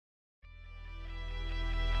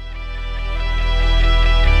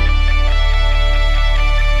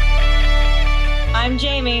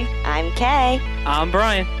Kay. I'm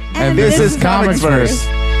Brian. And this is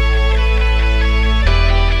ComicsVerse.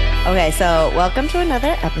 Okay, so welcome to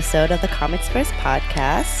another episode of the ComicsVerse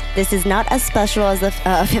podcast. This is not as special as the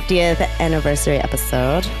 50th anniversary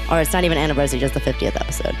episode, or it's not even anniversary, just the 50th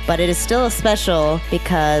episode. But it is still special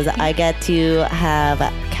because I get to have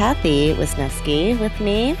Kathy Wisniewski with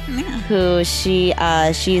me, who she's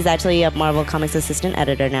actually a Marvel Comics assistant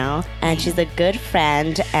editor now, and she's a good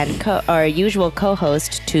friend and our usual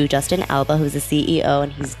co-host to Justin Alba, who's the CEO,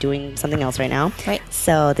 and he's doing something else right now. Right.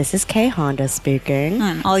 So this is Kay Honda speaking.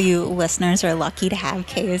 All you listeners are lucky to have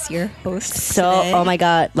Kay as your host. So, oh my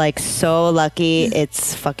god, like so lucky.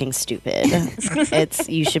 It's fucking stupid.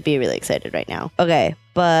 You should be really excited right now. Okay,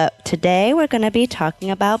 but today we're going to be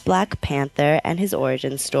talking about Black Panther and his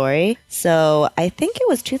origin story. So I think it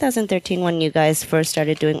was 2013 when you guys first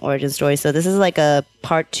started doing origin stories. So this is like a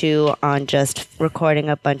part 2 on just recording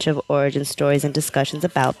a bunch of origin stories and discussions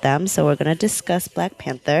about them. So we're going to discuss Black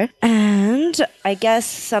Panther. And I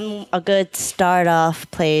guess a good start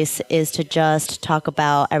off place is to just talk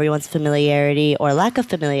about everyone's familiarity or lack of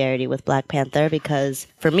familiarity with Black Panther, because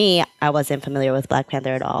for me, I wasn't familiar with Black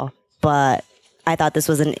Panther at all. But I thought this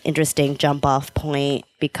was an interesting jump-off point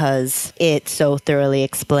because it so thoroughly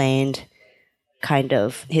explained kind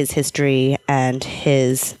of his history and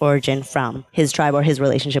his origin from his tribe or his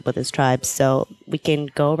relationship with his tribe. So we can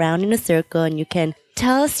go around in a circle and you can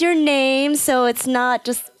tell us your name so it's not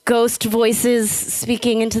just ghost voices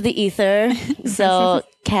speaking into the ether. So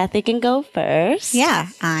Kathy can go first. Yeah,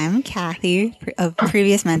 I'm Kathy of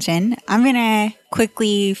previous mention. I'm going to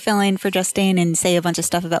quickly fill in for Justin and say a bunch of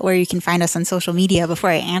stuff about where you can find us on social media before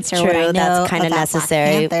I answer what I know that's kind of about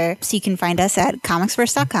necessary. Black Panther. So you can find us at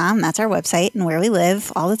comicsverse.com. That's our website and where we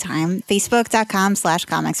live all the time.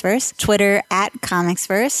 Facebook.com/comicsverse. Twitter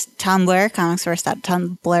 @comicsverse. Tumblr,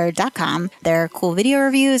 comicsverse.tumblr.com. There are cool video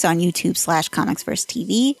reviews on YouTube/comicsverse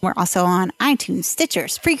TV. We're also on iTunes, Stitcher,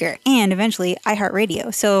 Spreaker, and eventually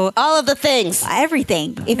iHeartRadio. So All of the things.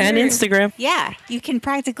 everything. And Instagram. Yeah, you can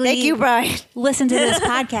practically Thank you, Brian. listen to this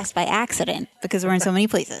podcast by accident because we're in so many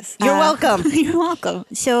places. You're welcome. You're welcome.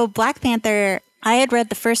 So Black Panther, I had read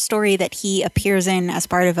the first story that he appears in as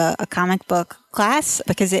part of a comic book class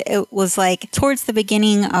because it was like towards the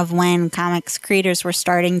beginning of when comics creators were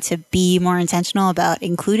starting to be more intentional about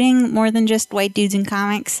including more than just white dudes in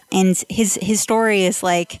comics. And his story is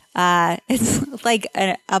like it's like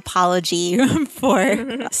an apology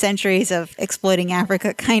for centuries of exploiting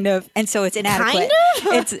Africa, kind of. And so it's inadequate.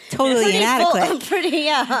 Kind of? It's totally inadequate.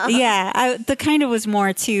 Yeah. Yeah, the kind of was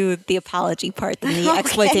more to the apology part than the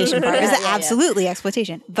exploitation part. It was absolutely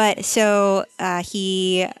exploitation. But so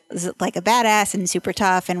he is like a badass and super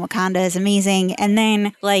tough, and Wakanda is amazing. And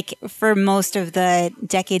then, like, for most of the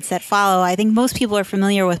decades that follow, I think most people are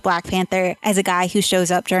familiar with Black Panther as a guy who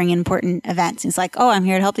shows up during important events. It's like, oh, I'm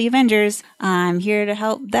here to help the Avengers. I'm here to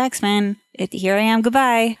help the X-Men. Here I am,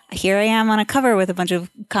 goodbye. Here I am on a cover with a bunch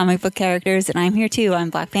of comic book characters, and I'm here too.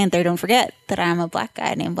 I'm Black Panther. Don't forget that I'm a black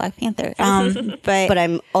guy named Black Panther. But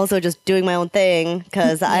I'm also just doing my own thing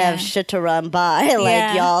because I have shit to run by.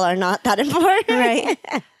 Like, y'all are not that important. Right.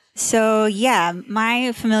 So, yeah,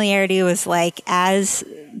 my familiarity was like as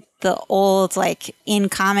the old, like in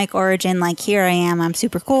comic origin, like here I am, I'm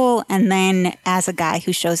super cool. And then as a guy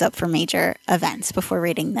who shows up for major events before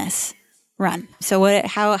reading this run. So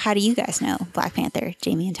how do you guys know Black Panther,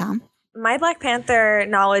 Jamie and Tom? My Black Panther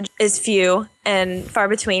knowledge is few and far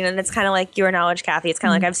between, and it's kind of like your knowledge, Kathy. It's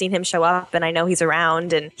kind of like I've seen him show up, and I know he's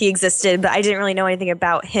around, and he existed, but I didn't really know anything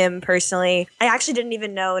about him personally. I actually didn't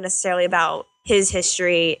even know necessarily about his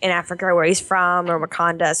history in Africa, where he's from, or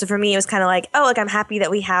Wakanda. So for me, it was kind of like, oh, like I'm happy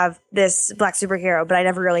that we have this black superhero, but I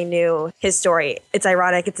never really knew his story. It's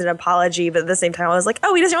ironic, it's an apology, but at the same time, I was like,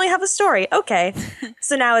 oh, he doesn't really have a story. Okay.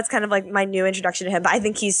 So now it's kind of like my new introduction to him, but I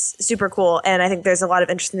think he's super cool, and I think there's a lot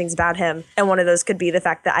of interesting things about him, and one of those could be the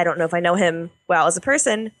fact that I don't know if I know him well as a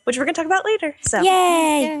person, which we're going to talk about later. So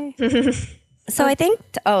Yay! So I think.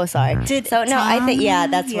 I think. Yeah,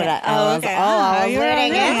 that's what I was. Okay. I was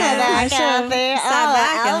leaning into that, Kathy.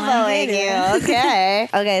 Elbowing you. Okay.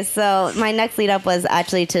 Okay. So my next lead up was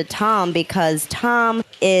actually to Tom, because Tom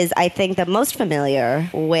is, I think, the most familiar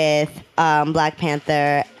with Black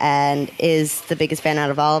Panther and is the biggest fan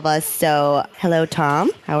out of all of us. So hello,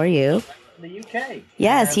 Tom. How are you? The UK.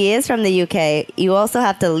 Yes, he is from the UK. You also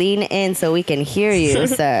have to lean in so we can hear you,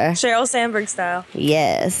 sir. Sheryl Sandberg style.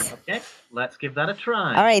 Yes. Okay. let's give that a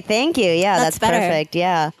try. All right, thank you. Yeah, that's better. perfect.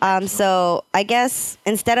 Yeah. So I guess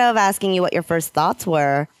instead of asking you what your first thoughts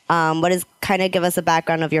were, what is kind of give us a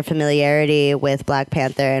background of your familiarity with Black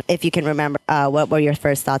Panther, and if you can remember, what were your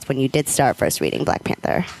first thoughts when you did start first reading Black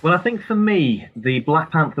Panther? Well, I think for me, the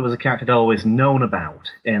Black Panther was a character I'd always known about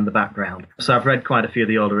in the background. So I've read quite a few of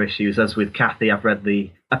the older issues. As with Kathy, I've read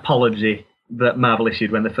the apology that Marvel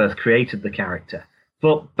issued when they first created the character.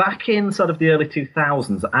 But back in sort of the early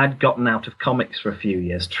 2000s, I'd gotten out of comics for a few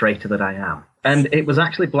years, traitor that I am. And it was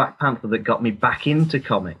actually Black Panther that got me back into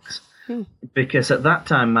comics. Because at that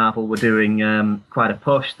time, Marvel were doing quite a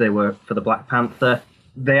push. They were, for the Black Panther,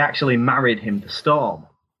 they actually married him to Storm.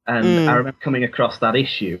 And I remember coming across that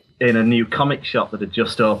issue in a new comic shop that had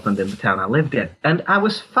just opened in the town I lived in. And I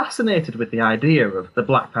was fascinated with the idea of the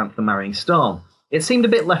Black Panther marrying Storm. It seemed a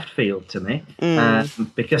bit left field to me,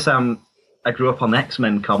 because I grew up on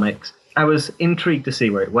X-Men comics. I was intrigued to see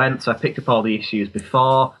where it went, so I picked up all the issues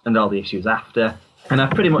before and all the issues after. And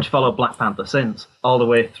I've pretty much followed Black Panther since, all the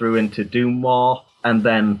way through into Doom War, and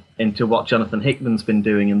then into what Jonathan Hickman's been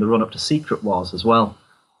doing in the run-up to Secret Wars as well.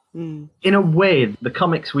 In a way, the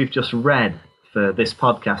comics we've just read for this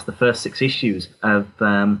podcast, the first 6 issues of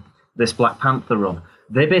this Black Panther run,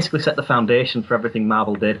 they basically set the foundation for everything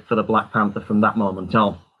Marvel did for the Black Panther from that moment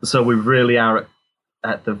on. So we really are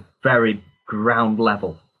at the very ground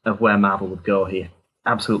level of where Marvel would go here.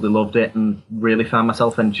 Absolutely loved it and really found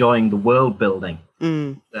myself enjoying the world building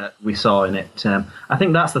that we saw in it. I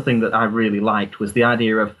think that's the thing that I really liked, was the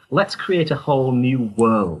idea of let's create a whole new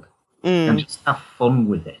world and just have fun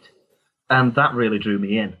with it. And that really drew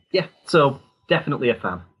me in. Yeah, so definitely a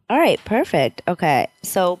fan. All right, perfect. Okay,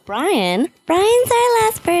 so Brian's our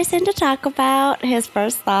last person to talk about his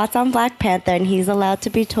first thoughts on Black Panther, and he's allowed to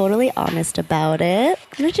be totally honest about it.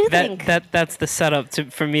 What did you think? That's the setup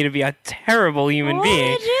for me to be a terrible human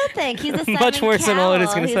being. What did you think? He's a 7 Much worse than all it is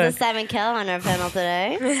going to say. He's a 7 kill on our panel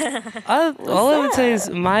today. All I would say is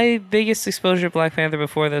my biggest exposure to Black Panther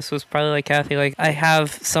before this was probably like Kathy. Like I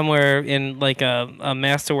have somewhere in like a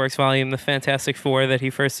Masterworks volume, the Fantastic Four that he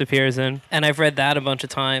first appears in, and I've read that a bunch of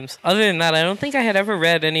times. Other than that, I don't think I had ever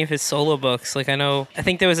read any of his solo books. Like I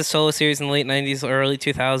think there was a solo series in the late 90s or early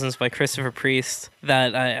 2000s by Christopher Priest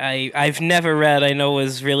that I've never read. I know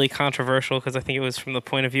was really controversial because I think it was from the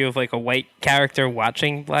point of view of like a white character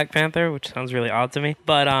watching Black Panther, which sounds really odd to me.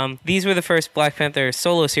 But these were the first Black Panther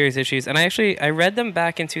solo series issues, and I read them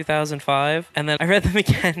back in 2005, and then I read them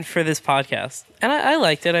again for this podcast. And I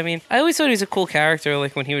liked it. I mean, I always thought he was a cool character,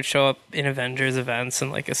 like when he would show up in Avengers events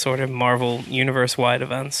and like a sort of Marvel universe-wide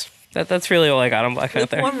events. That's really all I got on Black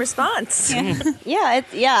Panther. Lukewarm response. I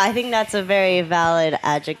think that's a very valid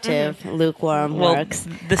adjective. Lukewarm works.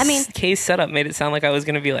 This case setup made it sound like I was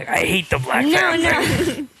going to be like, I hate the Black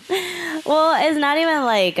Panther. No. Well, it's not even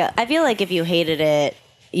like, I feel like if you hated it,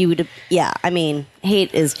 you would,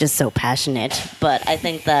 hate is just so passionate, but I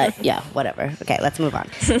think that, whatever. Okay, let's move on.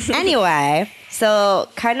 Anyway, so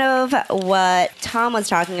kind of what Tom was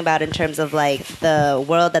talking about in terms of like the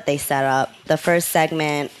world that they set up, the first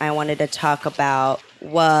segment I wanted to talk about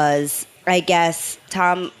was, I guess,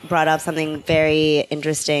 Tom brought up something very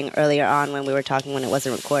interesting earlier on when we were talking, when it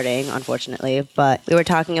wasn't recording, unfortunately, but we were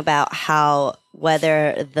talking about how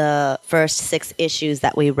whether the first 6 issues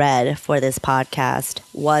that we read for this podcast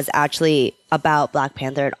was actually about Black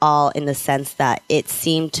Panther at all, in the sense that it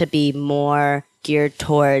seemed to be more geared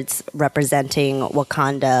towards representing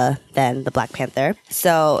Wakanda than the Black Panther.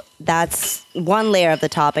 So that's one layer of the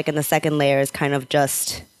topic, and the second layer is kind of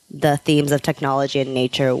just the themes of technology and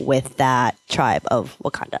nature with that tribe of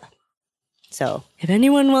Wakanda. So if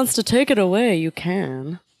anyone wants to take it away, you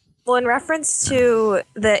can. Well, in reference to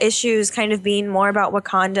the issues kind of being more about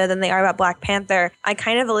Wakanda than they are about Black Panther, I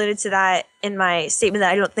kind of alluded to that in my statement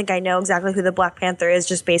that I don't think I know exactly who the Black Panther is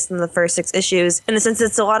just based on the first 6 issues. In the sense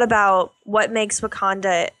it's a lot about what makes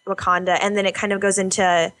Wakanda, and then it kind of goes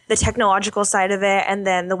into the technological side of it, and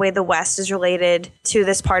then the way the West is related to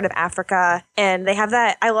this part of Africa. And they have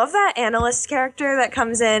that, I love that analyst character that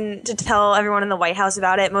comes in to tell everyone in the White House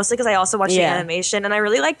about it, mostly because I also watched the animation, and I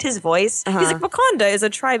really liked his voice. He's like, Wakanda is a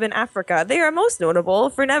tribe in Africa. They are most notable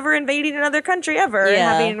for never invading another country ever and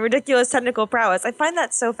having ridiculous technical prowess. I find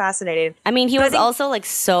that so fascinating. I mean, he was also like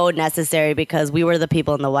so necessary because we were the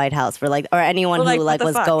people in the White House for like, or anyone who like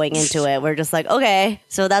was going into it. We're just like, okay,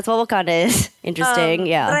 so that's what Wakanda is. Interesting,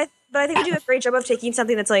 But I think they do a great job of taking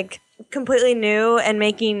something that's like completely new and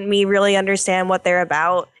making me really understand what they're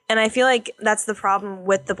about. And I feel like that's the problem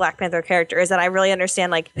with the Black Panther character, is that I really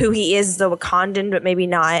understand like who he is as a Wakandan, but maybe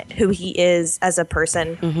not who he is as a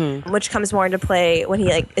person, which comes more into play when he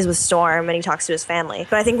like is with Storm and he talks to his family.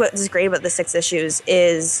 But I think what is great about the 6 issues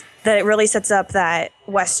is that it really sets up that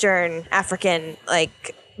Western African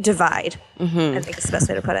like divide. I think is the best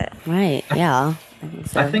way to put it. Right. Yeah.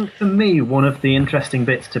 I think for me, one of the interesting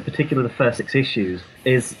bits to particularly the first 6 issues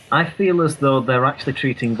is I feel as though they're actually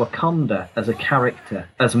treating Wakanda as a character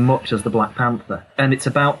as much as the Black Panther. And it's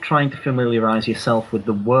about trying to familiarise yourself with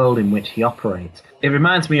the world in which he operates. It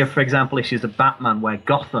reminds me of, for example, issues of Batman where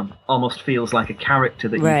Gotham almost feels like a character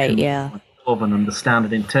that you can love and understand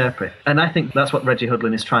and interpret. And I think that's what Reggie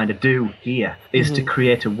Hudlin is trying to do here, is to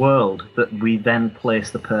create a world that we then place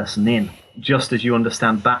the person in, just as you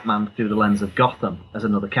understand Batman through the lens of Gotham as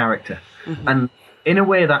another character. And in a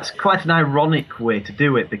way, that's quite an ironic way to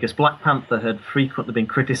do it, because Black Panther had frequently been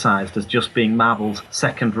criticised as just being Marvel's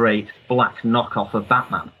second-rate black knockoff of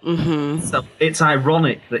Batman. So it's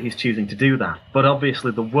ironic that he's choosing to do that. But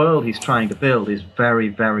obviously the world he's trying to build is very,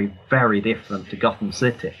 very, very different to Gotham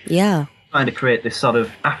City. Yeah. Trying to create this sort of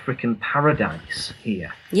African paradise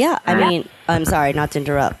here. Yeah, I mean, I'm sorry not to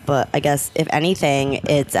interrupt, but I guess if anything,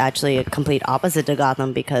 it's actually a complete opposite to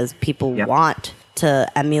Gotham, because people want to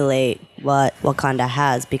emulate what Wakanda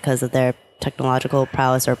has because of their technological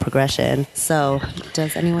prowess or progression. So,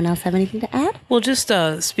 does anyone else have anything to add? Well, just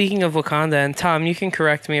speaking of Wakanda, and Tom, you can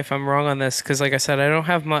correct me if I'm wrong on this, because like I said,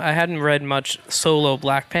 I hadn't read much solo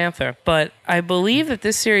Black Panther, but I believe that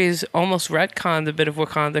this series almost retconned a bit of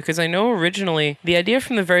Wakanda, because I know originally the idea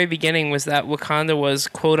from the very beginning was that Wakanda was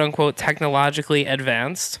quote unquote technologically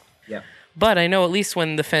advanced. Yeah. But I know at least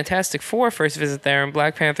when the Fantastic Four first visit there and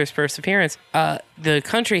Black Panther's first appearance, the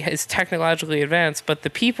country is technologically advanced, but the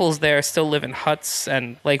peoples there still live in huts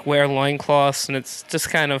and like wear loincloths, and it's just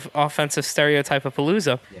kind of offensive stereotype of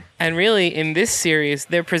Palooza. Yeah. And really, in this series,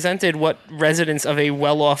 they're presented what residents of a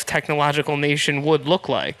well-off technological nation would look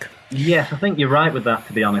like. Yes, I think you're right with that,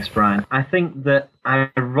 to be honest, Brian. I think that,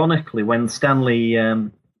 ironically, when Stanley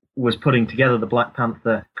was putting together the Black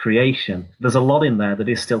Panther creation, there's a lot in there that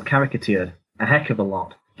is still caricatured, a heck of a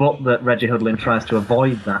lot, but that Reggie Hudlin tries to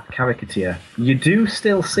avoid that caricature. You do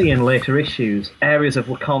still see in later issues areas of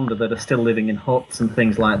Wakanda that are still living in huts and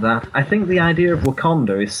things like that. I think the idea of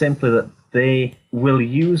Wakanda is simply that they will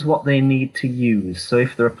use what they need to use. So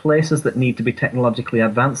if there are places that need to be technologically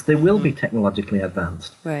advanced, they will be technologically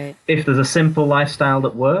advanced. Right. If there's a simple lifestyle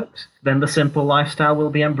that works, then the simple lifestyle will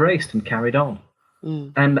be embraced and carried on.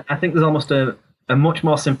 And I think there's almost a much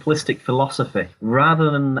more simplistic philosophy,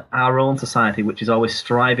 rather than our own society, which is always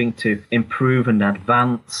striving to improve and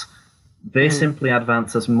advance. They simply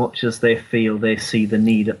advance as much as they feel they see the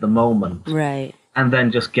need at the moment. Right. And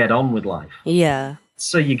then just get on with life. Yeah.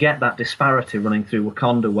 So you get that disparity running through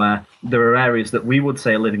Wakanda, where there are areas that we would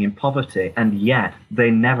say are living in poverty, and yet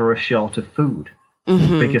they never are short of food.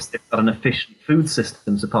 Because they've got an efficient food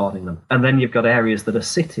system supporting them. And then you've got areas that are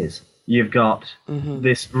cities. You've got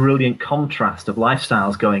this brilliant contrast of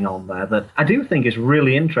lifestyles going on there that I do think is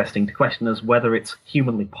really interesting to question as whether it's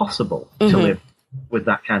humanly possible to live with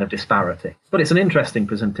that kind of disparity. But it's an interesting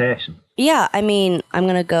presentation. Yeah, I mean, I'm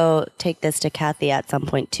going to go take this to Kathy at some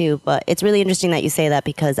point too, but it's really interesting that you say that,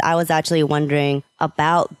 because I was actually wondering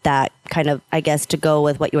about that kind of, I guess, to go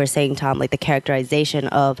with what you were saying, Tom, like the characterization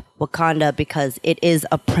of Wakanda, because it is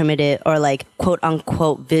a primitive, or like quote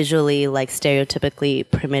unquote visually like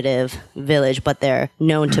stereotypically primitive village, but they're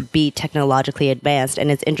known to be technologically advanced.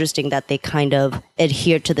 And it's interesting that they kind of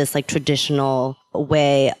adhere to this like traditional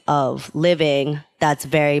way of living that's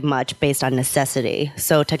very much based on necessity.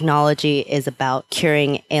 So technology is about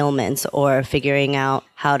curing ailments or figuring out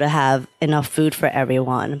how to have enough food for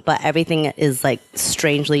everyone. But everything is like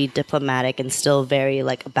strangely diplomatic and still very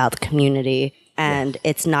like about the community. And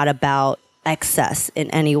it's not about excess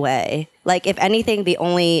in any way. Like, if anything, the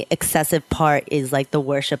only excessive part is like the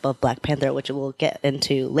worship of Black Panther, which we'll get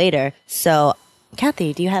into later. So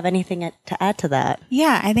Kathy, do you have anything to add to that?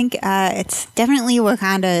 Yeah, I think it's definitely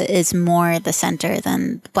Wakanda is more the center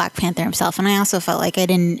than Black Panther himself. And I also felt like I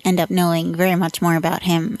didn't end up knowing very much more about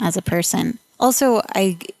him as a person. Also,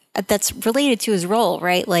 that's related to his role,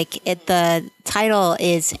 right? Like the title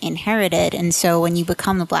is inherited. And so when you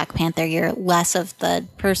become the Black Panther, you're less of the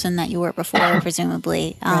person that you were before,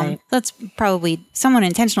 presumably. Right. That's probably somewhat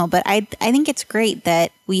intentional, but I think it's great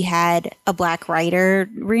that we had a Black writer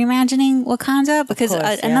reimagining Wakanda, because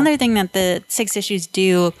another thing that the 6 issues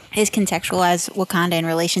do is contextualize Wakanda in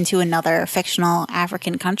relation to another fictional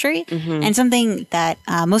African country. And something that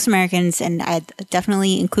most Americans, and I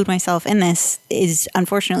definitely include myself in this, is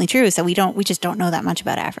unfortunately true, is that we just don't know that much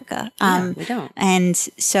about Africa. don't. And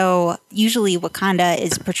so usually Wakanda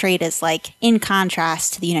is portrayed as like in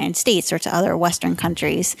contrast to the United States or to other Western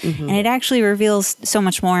countries. And it actually reveals so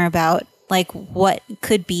much more about like what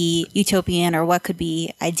could be utopian or what could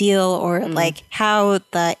be ideal or like how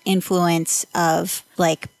the influence of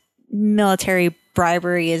like military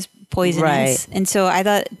bribery is poisonous. Right. And so I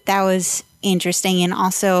thought that was interesting and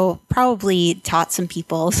also probably taught some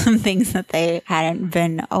people some things that they hadn't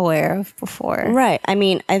been aware of before. Right. I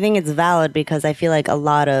mean, I think it's valid because I feel like a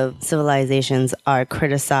lot of civilizations are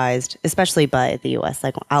criticized, especially by the US.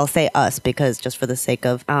 Like, I'll say us because just for the sake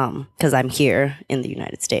of, because I'm here in the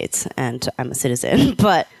United States and I'm a citizen,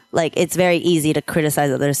 but like, it's very easy to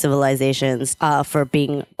criticize other civilizations for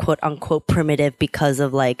being quote unquote primitive because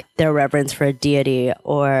of like their reverence for a deity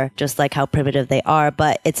or just like how primitive they are.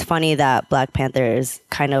 But it's funny that Black Panther is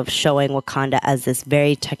kind of showing Wakanda as this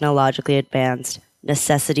very technologically advanced,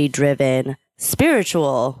 necessity driven,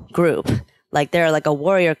 spiritual group. Like they're like a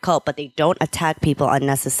warrior cult, but they don't attack people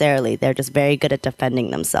unnecessarily. They're just very good at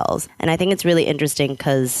defending themselves. And I think it's really interesting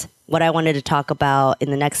because what I wanted to talk about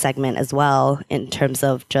in the next segment as well, in terms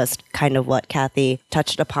of just kind of what Kathy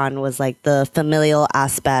touched upon, was like the familial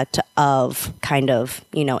aspect of kind of,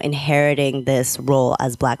 you know, inheriting this role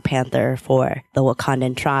as Black Panther for the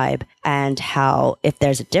Wakandan tribe, and how if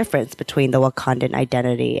there's a difference between the Wakandan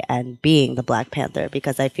identity and being the Black Panther,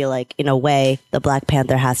 because I feel like in a way the Black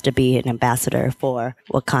Panther has to be an ambassador for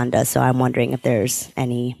Wakanda. So I'm wondering if there's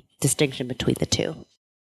any distinction between the two.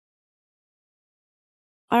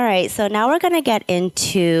 All right, so now we're going to get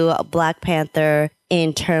into Black Panther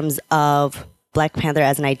in terms of Black Panther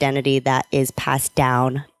as an identity that is passed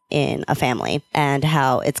down in a family and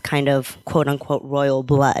how it's kind of quote unquote royal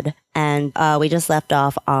blood. And we just left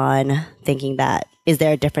off on thinking that is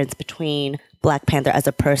there a difference between Black Panther as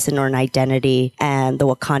a person or an identity and the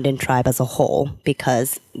Wakandan tribe as a whole,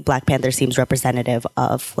 because Black Panther seems representative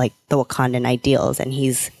of like the Wakandan ideals and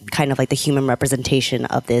he's kind of like the human representation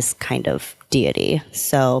of this kind of deity.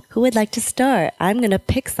 So who would like to start? I'm going to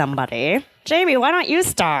pick somebody. Jamie, why don't you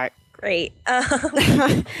start? Great. Go!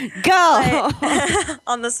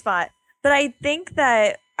 On the spot. But I think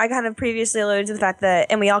that I kind of previously alluded to the fact that,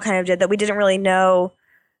 and we all kind of did, that we didn't really know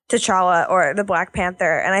T'Challa or the Black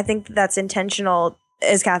Panther. And I think that's intentional,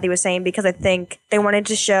 as Kathy was saying, because I think they wanted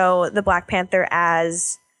to show the Black Panther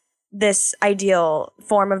as this ideal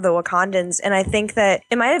form of the Wakandans. And I think that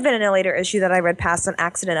it might have been in a later issue that I read past on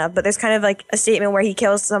accident of, but there's kind of like a statement where he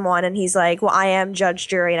kills someone and he's like, well, I am judge,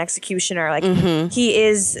 jury, and executioner. Like he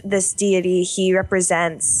is this deity. He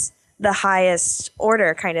represents the highest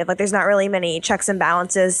order, kind of. Like there's not really many checks and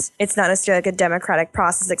balances. It's not necessarily like a democratic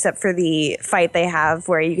process except for the fight they have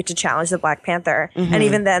where you get to challenge the Black Panther. And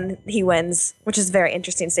even then he wins, which is a very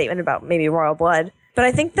interesting statement about maybe royal blood. But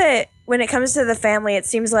I think that when it comes to the family, it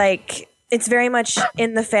seems like it's very much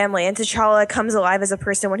in the family, and T'Challa comes alive as a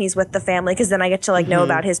person when he's with the family, because then I get to like know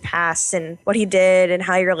about his past and what he did and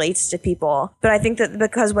how he relates to people. But I think that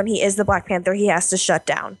because when he is the Black Panther, he has to shut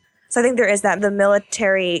down. So I think there is that the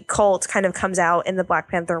military cult kind of comes out in the Black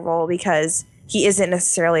Panther role because he isn't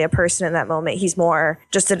necessarily a person in that moment. He's more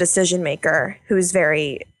just a decision maker who's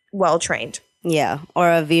very well trained. Yeah, or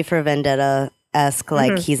a V for Vendetta-esque,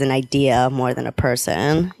 like he's an idea more than a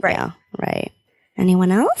person. Right. Yeah, right.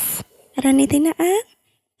 Anyone else? Got anything to add?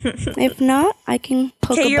 If not, I can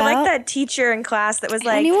poke about. Okay, you're like that teacher in class that was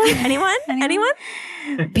like, anyone?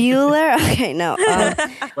 Bueller? Okay, no.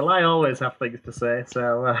 Well, I always have things to say,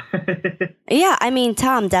 so... Yeah, I mean,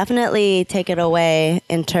 Tom, definitely take it away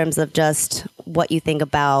in terms of just what you think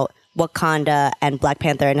about Wakanda and Black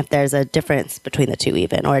Panther, and if there's a difference between the two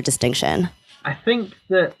even, or a distinction. I think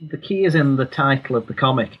that the key is in the title of the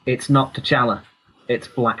comic. It's not T'Challa, it's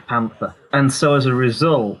Black Panther. And so as a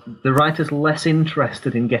result, the writer's less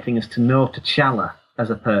interested in getting us to know T'Challa as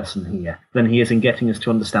a person here than he is in getting us to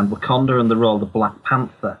understand Wakanda and the role the Black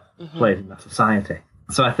Panther plays in that society.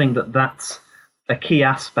 So I think that that's a key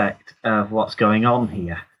aspect of what's going on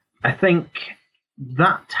here. I think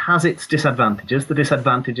that has its disadvantages. The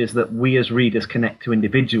disadvantage is that we as readers connect to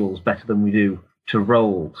individuals better than we do to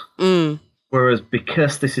roles. Whereas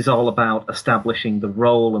because this is all about establishing the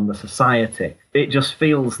role and the society, it just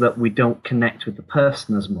feels that we don't connect with the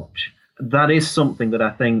person as much. That is something that I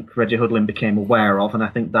think Reggie Hudlin became aware of, and I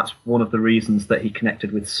think that's one of the reasons that he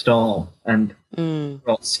connected with Storm and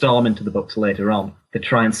brought Storm into the books later on, to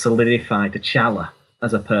try and solidify T'Challa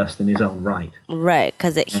as a person in his own right. Right,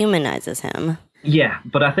 because it humanizes him. Yeah,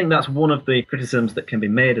 but I think that's one of the criticisms that can be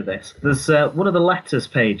made of this. There's one of the letters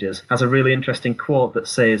pages has a really interesting quote that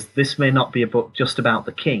says, "This may not be a book just about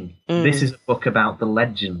the king. This is a book about the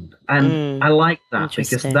legend." And I like that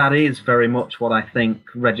because that is very much what I think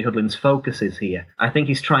Reggie Hudlin's focus is here. I think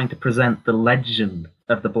he's trying to present the legend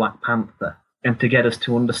of the Black Panther and to get us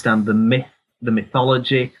to understand the myth, the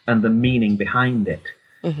mythology, and the meaning behind it.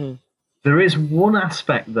 There is one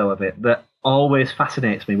aspect, though, of it that always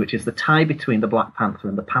fascinates me, which is the tie between the Black Panther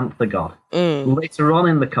and the Panther God. Later on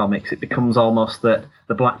in the comics, it becomes almost that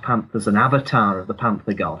the Black Panther's an avatar of the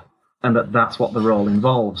Panther God, and that's what the role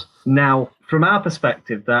involves. Now, from our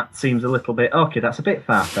perspective, that seems a little bit, okay, that's a bit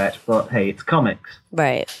far-fetched, but hey, it's comics.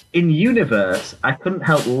 Right. In universe, I couldn't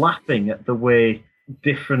help laughing at the way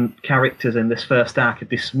different characters in this first arc are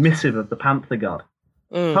dismissive of the Panther God.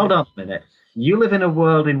 Hold on a minute. You live in a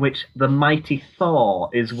world in which the mighty Thor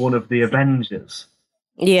is one of the Avengers.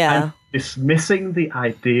 Yeah. And dismissing the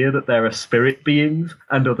idea that there are spirit beings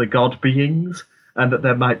and other god beings and that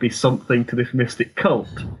there might be something to this mystic cult.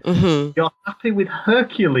 You're happy with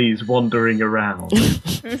Hercules wandering around.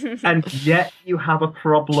 And yet you have a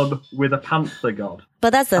problem with a Panther God. But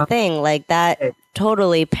that's the thing, like that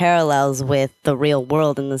totally parallels with the real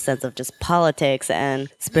world in the sense of just politics and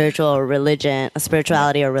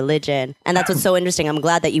spirituality or religion. And that's what's so interesting. I'm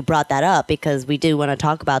glad that you brought that up because we do want to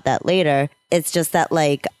talk about that later. It's just that,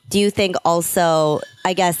 like, do you think also,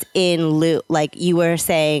 I guess like you were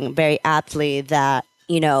saying very aptly that,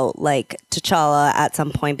 you know, like T'Challa at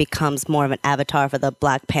some point becomes more of an avatar for the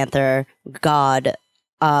Black Panther God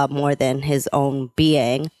more than his own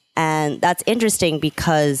being. And that's interesting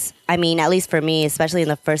because, I mean, at least for me, especially in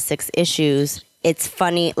the first 6 issues, it's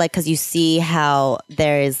funny, like, because you see how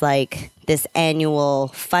there is, like, this annual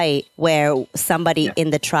fight where somebody in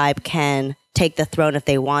the tribe can take the throne if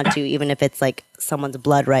they want to, even if it's, like, someone's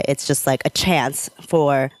blood, right? It's just, like, a chance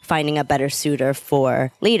for finding a better suitor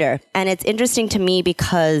for leader. And it's interesting to me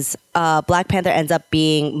because Black Panther ends up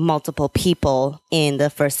being multiple people in the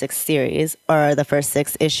first 6 series, or the first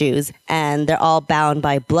 6 issues, and they're all bound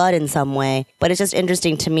by blood in some way. But it's just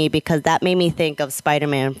interesting to me because that made me think of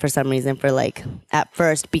Spider-Man for some reason for, like, at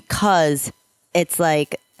first, because it's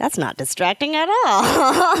like, that's not distracting at all.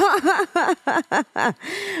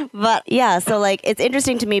 But yeah, so like it's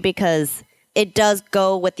interesting to me because it does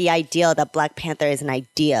go with the idea that Black Panther is an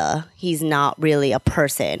idea. He's not really a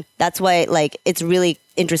person. That's why, like, it's really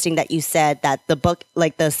interesting that you said that the book,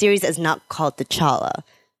 like the series is not called T'Challa.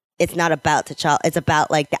 It's not about T'Challa. It's about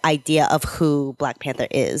like the idea of who Black Panther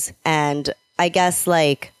is. And I guess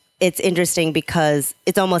like it's interesting because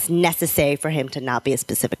it's almost necessary for him to not be a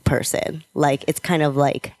specific person. Like, it's kind of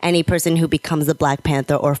like any person who becomes the Black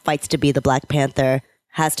Panther or fights to be the Black Panther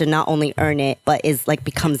has to not only earn it, but is like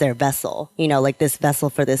becomes their vessel, you know, like this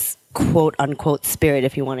vessel for this quote unquote spirit,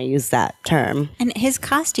 if you want to use that term. And his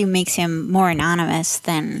costume makes him more anonymous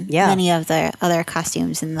than many of the other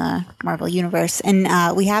costumes in the Marvel universe.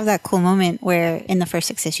 And we have that cool moment where in the first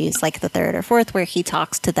 6 issues, like the 3rd or 4th, where he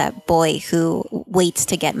talks to that boy who waits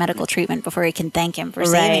to get medical treatment before he can thank him for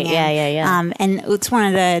saving him. Yeah. And it's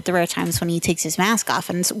one of the rare times when he takes his mask off,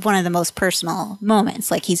 and it's one of the most personal moments.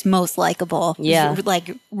 Like, he's most likable. Yeah. He's,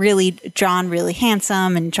 like, really drawn, really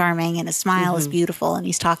handsome and charming, and his smile is beautiful, and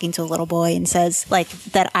he's talking to a little boy and says, like,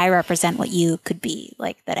 that I represent what you could be,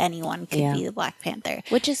 like, that anyone could be the Black Panther.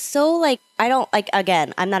 Which is so, like, I don't, like,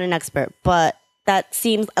 again, I'm not an expert, but that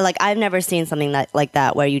seems, like, I've never seen something that like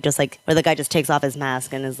that where you just, like, where the guy just takes off his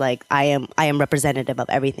mask and is like, I am representative of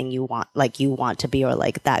everything you want, like, you want to be, or,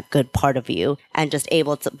 like, that good part of you, and just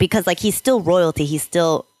able to, because, like, he's still royalty, he's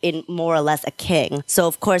still in more or less a king. So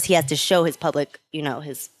of course he has to show his public, you know,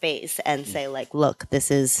 his face and say, like, look, this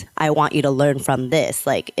is, I want you to learn from this.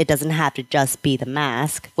 Like, it doesn't have to just be the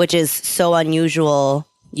mask, which is so unusual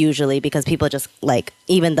usually because people just, like,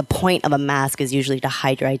 even the point of a mask is usually to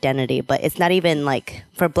hide your identity. But it's not even, like,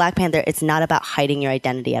 for Black Panther, it's not about hiding your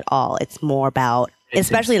identity at all. It's more about,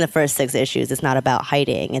 especially in the first 6 issues, it's not about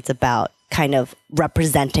hiding. It's about kind of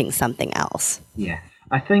representing something else. Yeah.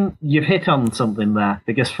 I think you've hit on something there,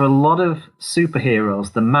 because for a lot of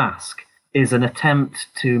superheroes, the mask is an attempt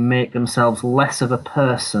to make themselves less of a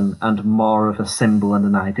person and more of a symbol and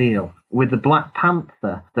an ideal. With the Black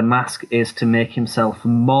Panther, the mask is to make himself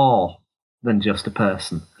more than just a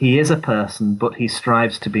person. He is a person, but he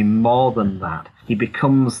strives to be more than that. He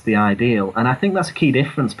becomes the ideal. And I think that's a key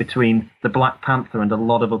difference between the Black Panther and a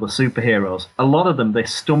lot of other superheroes. A lot of them, they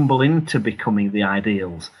stumble into becoming the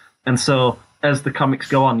ideals. And so as the comics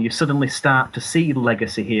go on, you suddenly start to see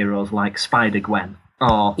legacy heroes like Spider-Gwen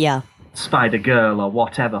or Spider-Girl or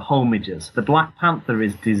whatever, homages. The Black Panther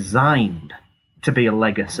is designed to be a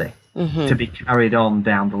legacy. to be carried on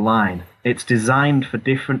down the line. It's designed for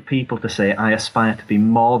different people to say, I aspire to be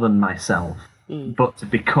more than myself, but to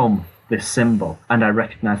become this symbol, and I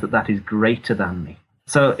recognize that that is greater than me.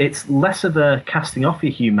 So it's less of a casting off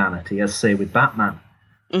your humanity, as say with Batman,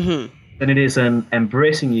 than it is an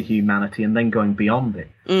embracing your humanity and then going beyond it.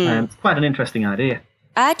 It's quite an interesting idea.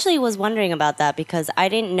 I actually was wondering about that because I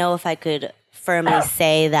didn't know if I could firmly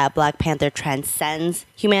say that Black Panther transcends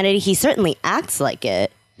humanity. He certainly acts like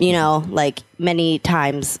it, you know, like many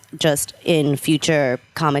times just in future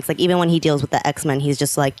comics. Like even when he deals with the X-Men, he's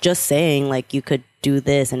just like, just saying like you could do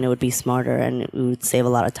this and it would be smarter and it would save a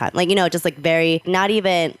lot of time. Like, you know, just like very, not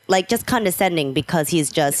even like just condescending because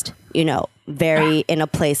he's just, you know, very in a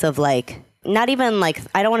place of like, not even like,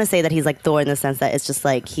 I don't want to say that he's like Thor in the sense that it's just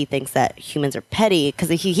like he thinks that humans are petty because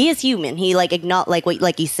he is human. He like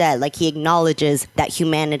like you said, like he acknowledges that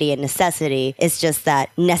humanity and necessity. It's just that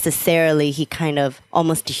necessarily he kind of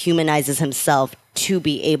almost dehumanizes himself to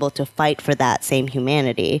be able to fight for that same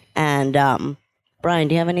humanity. And Brian,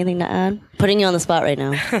 do you have anything to add? Putting you on the spot right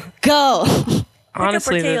now. Go!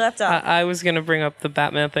 Honestly, where Kay left off. I was going to bring up the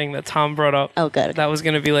Batman thing that Tom brought up. Oh, good. That was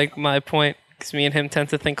going to be like my point because me and him tend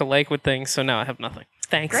to think alike with things, so now I have nothing.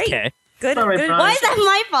 Thanks, Great. Kay. Good. Sorry, Good. Brian. Why is that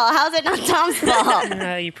my fault? How's it not Tom's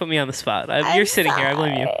fault? You put me on the spot. You're sitting here. I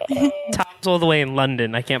blame you. Tom's all the way in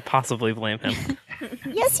London. I can't possibly blame him.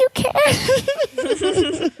 Yes, you can.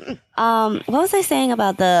 What was I saying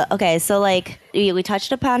about the... Okay, so like we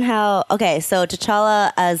touched upon how... Okay, so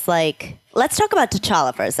T'Challa as like... Let's talk about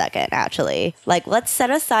T'Challa for a second, actually. Like, let's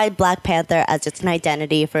set aside Black Panther as just an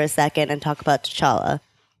identity for a second and talk about T'Challa.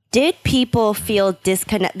 Did people feel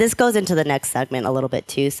disconnect? This goes into the next segment a little bit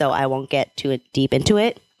too, so I won't get too deep into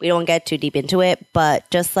it. We don't get too deep into it, but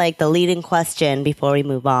just like the leading question before we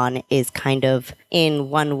move on is kind of in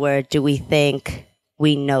one word, do we think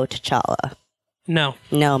we know T'Challa? No.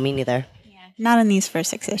 No, me neither. Not in these first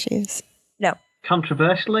 6 issues. No.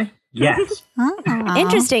 Controversially, yes.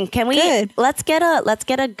 Interesting. Can we Good. let's get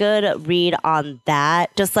a good read on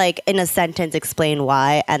that? Just like in a sentence explain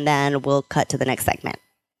why, and then we'll cut to the next segment.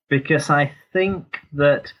 Because I think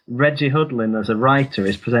that Reggie Hudlin as a writer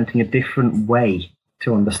is presenting a different way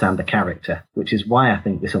to understand the character, which is why I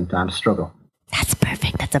think we sometimes struggle. That's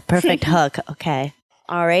perfect. That's a perfect hook. Okay.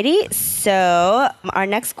 Alrighty. So our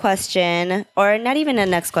next question, or not even a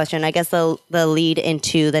next question, I guess the lead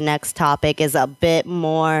into the next topic is a bit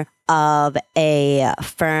more of a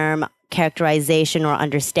firm characterization or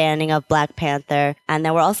understanding of Black Panther. And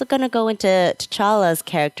then we're also going to go into T'Challa's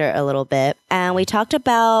character a little bit. And we talked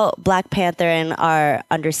about Black Panther and our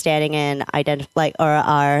understanding and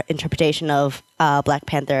our interpretation of Black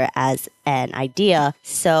Panther as an idea.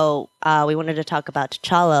 So we wanted to talk about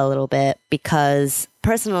T'Challa a little bit because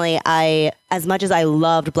personally, as much as I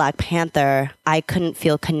loved Black Panther, I couldn't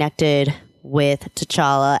feel connected with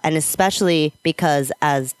T'Challa, and especially because,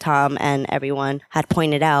 as Tom and everyone had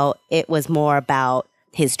pointed out, it was more about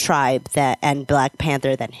his tribe and Black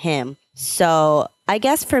Panther than him. So I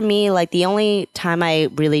guess for me, like the only time I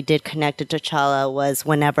really did connect to T'Challa was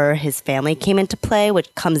whenever his family came into play,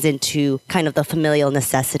 which comes into kind of the familial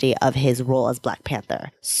necessity of his role as Black Panther.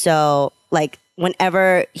 So like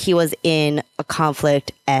whenever he was in a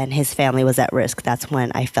conflict and his family was at risk, that's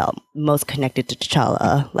when I felt most connected to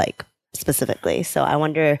T'Challa, like specifically. So I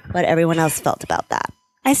wonder what everyone else felt about that.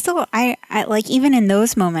 I like, even in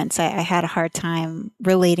those moments, I had a hard time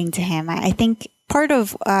relating to him. I think part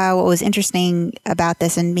of what was interesting about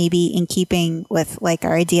this, and maybe in keeping with like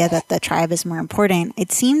our idea that the tribe is more important,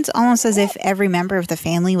 it seemed almost as if every member of the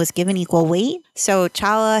family was given equal weight. So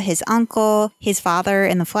T'Challa, his uncle, his father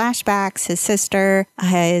in the flashbacks, his sister,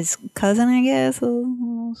 his cousin, I guess.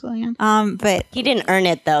 But He didn't earn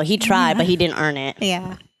it though. He tried, but he didn't earn it.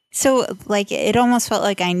 yeah. So, like, it almost felt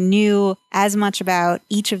like I knew as much about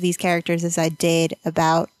each of these characters as I did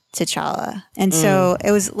about T'Challa. And so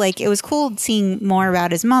it was cool seeing more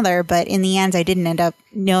about his mother, but in the end, I didn't end up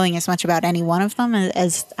knowing as much about any one of them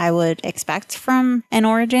as I would expect from an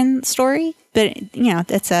origin story. But, you know,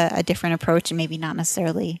 that's a different approach and maybe not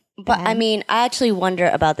necessarily. But I mean, I actually wonder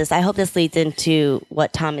about this. I hope this leads into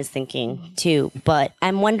what Tom is thinking too. But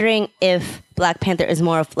I'm wondering if Black Panther is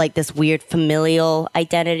more of like this weird familial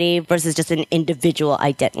identity versus just an individual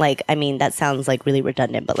identity. Like, I mean, that sounds like really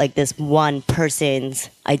redundant, but like this one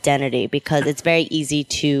person's identity, because it's very easy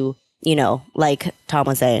to, you know, like Tom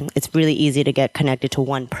was saying, it's really easy to get connected to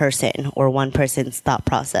one person or one person's thought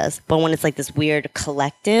process. But when it's like this weird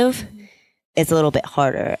collective, it's a little bit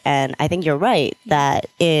harder. And I think you're right that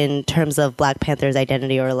in terms of Black Panther's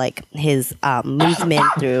identity or like his movement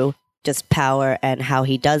through just power and how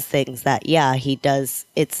he does things, that, yeah, he does.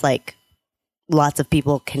 It's like lots of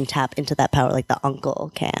people can tap into that power like the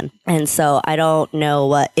uncle can. And so I don't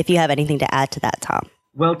know if you have anything to add to that, Tom.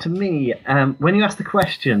 Well, to me, when you asked the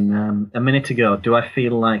question a minute ago, do I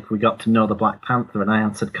feel like we got to know the Black Panther? And I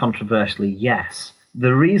answered controversially, yes.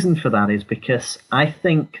 The reason for that is because I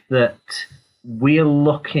think that we're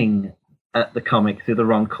looking at the comic through the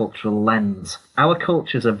wrong cultural lens. Our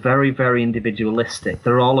cultures are very, very individualistic.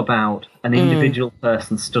 They're all about an individual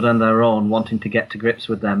person stood on their own, wanting to get to grips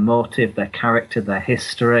with their motive, their character, their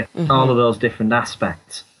history, all of those different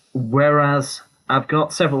aspects. Whereas I've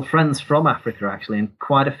got several friends from Africa, actually, in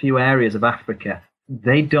quite a few areas of Africa.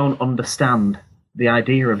 They don't understand the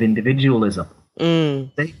idea of individualism.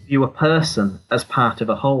 They view a person as part of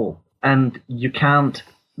a whole. And you can't...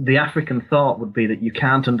 The African thought would be that you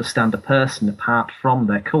can't understand a person apart from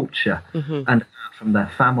their culture and apart from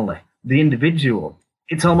their family. The individual,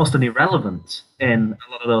 it's almost an irrelevance in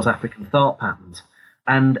a lot of those African thought patterns.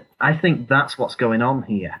 And I think that's what's going on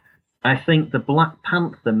here. I think the Black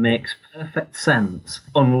Panther makes perfect sense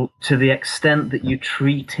to the extent that you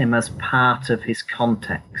treat him as part of his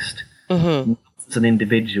context, not as an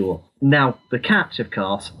individual. Now, the catch, of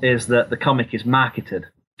course, is that the comic is marketed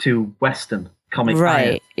to Western comic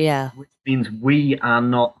buyers, which means we are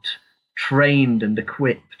not trained and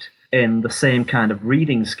equipped in the same kind of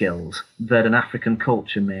reading skills that an African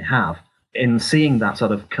culture may have in seeing that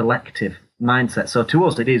sort of collective mindset. So to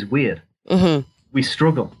us, it is weird. We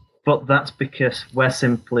struggle. But that's because we're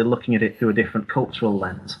simply looking at it through a different cultural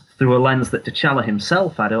lens, through a lens that T'Challa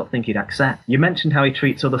himself, I don't think he'd accept. You mentioned how he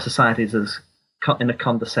treats other societies as in a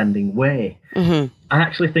condescending way. I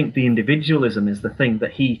actually think the individualism is the thing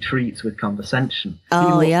that he treats with condescension.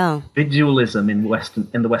 Individualism in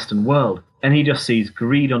the Western world, and he just sees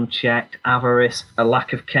greed unchecked, avarice, a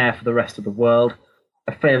lack of care for the rest of the world,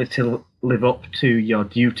 a failure to live up to your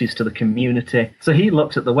duties to the community. So he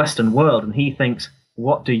looks at the Western world and he thinks,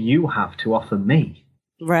 what do you have to offer me?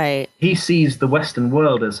 Right. He sees the Western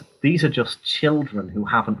world as these are just children who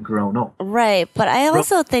haven't grown up. Right. But I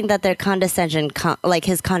also think that their condescension,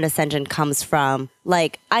 his condescension comes from,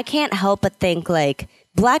 I can't help but think,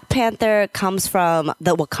 Black Panther comes from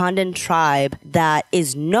the Wakandan tribe that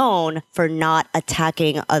is known for not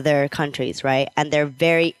attacking other countries, right? And they're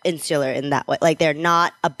very insular in that way. They're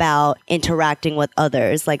not about interacting with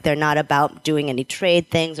others. They're not about doing any trade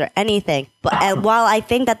things or anything. And while I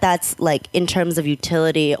think that that's, in terms of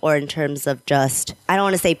utility or in terms of just, I don't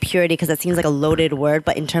want to say purity because that seems like a loaded word,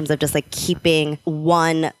 but in terms of just, keeping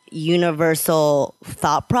one universal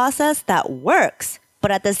thought process that works.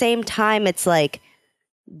 But at the same time, it's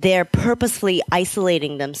they're purposefully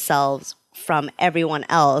isolating themselves from everyone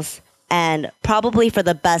else, and probably for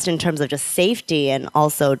the best in terms of just safety and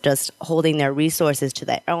also just holding their resources to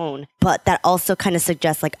their own. But that also kind of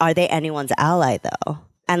suggests, are they anyone's ally, though?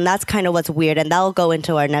 And that's kind of what's weird. And that'll go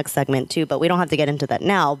into our next segment, too. But we don't have to get into that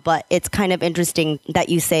now. But it's kind of interesting that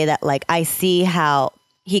you say that, I see how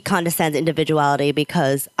he condescends individuality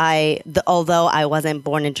because although I wasn't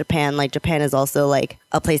born in Japan, Japan is also,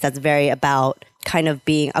 a place that's very about kind of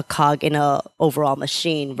being a cog in a overall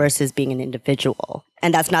machine versus being an individual.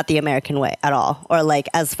 And that's not the American way at all. Or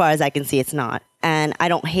as far as I can see, it's not. And I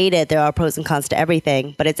don't hate it. There are pros and cons to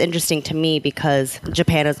everything. But it's interesting to me because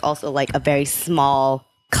Japan is also a very small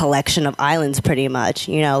collection of islands pretty much.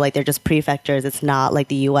 They're just prefectures. It's not like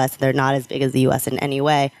the U.S. They're not as big as the U.S. in any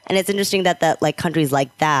way. And it's interesting that countries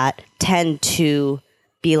like that tend to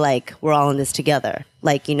be we're all in this together.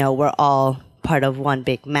 We're all part of one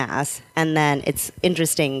big mass. And then it's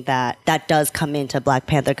interesting that that does come into Black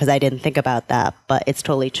Panther because I didn't think about that, but it's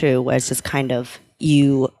totally true where it's just kind of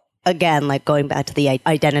again, going back to the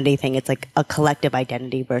identity thing, it's a collective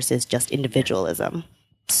identity versus just individualism.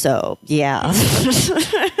 So, yeah.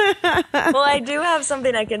 Well, I do have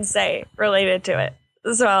something I can say related to it,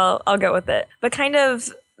 so I'll go with it. But kind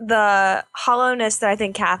of the hollowness that I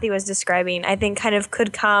think Kathy was describing, I think kind of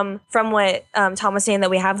could come from what Tom was saying, that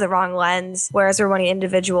we have the wrong lens, whereas we're wanting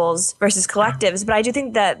individuals versus collectives. But I do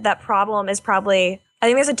think that problem is probably, I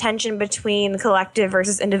think there's a tension between collective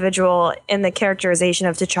versus individual in the characterization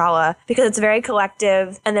of T'Challa, because it's very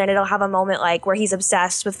collective, and then it'll have a moment where he's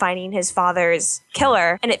obsessed with finding his father's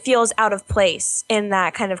killer, and it feels out of place in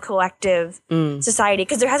that kind of collective society,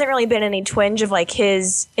 because there hasn't really been any twinge of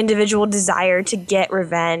his individual desire to get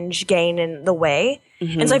revenge gain in the way.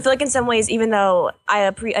 And so I feel like in some ways, even though I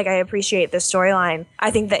appreciate this storyline, I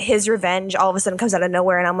think that his revenge all of a sudden comes out of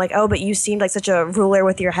nowhere, and I'm like, oh, but you seemed like such a ruler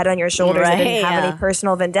with your head on your shoulders that didn't have any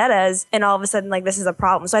personal vendettas, and all of a sudden, like, this is a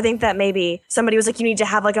problem. So I think that maybe somebody was like, you need to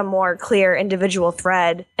have like a more clear individual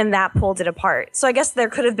thread, and that pulled it apart. So I guess there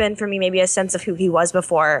could have been for me maybe a sense of who he was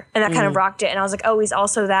before, and that kind of rocked it. And I was like, oh, he's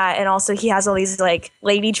also that, and also he has all these like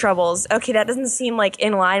lady troubles. Okay, that doesn't seem like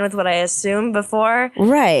in line with what I assumed before.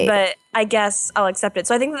 Right. But I guess I'll accept it.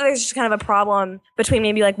 So I think that there's just kind of a problem between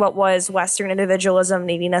maybe like what was Western individualism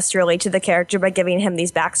needing us to relate to the character by giving him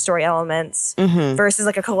these backstory elements versus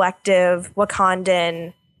like a collective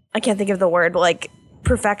Wakandan, I can't think of the word, but like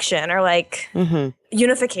perfection or like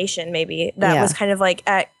unification maybe that was kind of like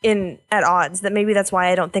at odds. That maybe that's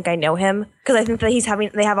why I don't think I know him, because I think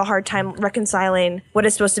that they have a hard time reconciling what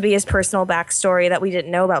is supposed to be his personal backstory that we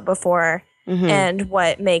didn't know about before and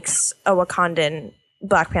what makes a Wakandan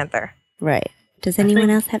Black Panther. Right. Does anyone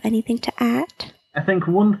else have anything to add? I think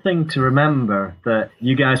one thing to remember that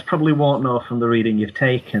you guys probably won't know from the reading you've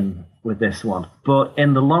taken with this one, but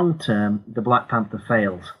in the long term, the Black Panther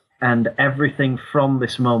fails. And everything from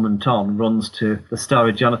this moment on runs to the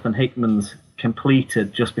story Jonathan Hickman's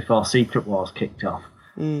completed just before Secret Wars kicked off,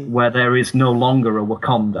 where there is no longer a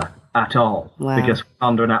Wakanda at all, because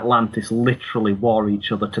Wakanda and Atlantis literally wore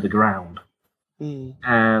each other to the ground.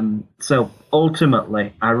 So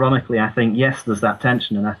ultimately, ironically, I think, yes, there's that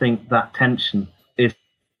tension, and I think that tension is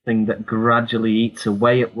the thing that gradually eats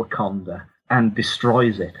away at Wakanda and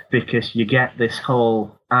destroys it, because you get this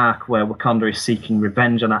whole arc where Wakanda is seeking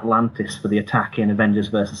revenge on Atlantis for the attack in Avengers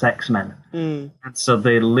vs. X-Men. And so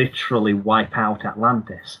they literally wipe out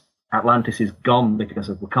Atlantis. Atlantis is gone because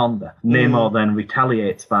of Wakanda. Namor then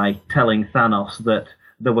retaliates by telling Thanos that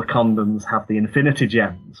the Wakandans have the Infinity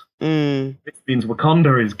Gems. Which means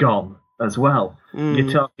Wakanda is gone as well.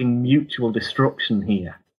 You're talking mutual destruction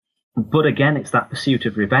here. But again, it's that pursuit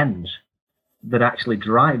of revenge that actually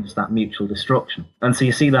drives that mutual destruction. And so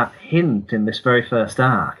you see that hint in this very first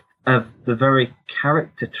arc of the very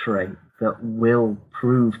character trait that will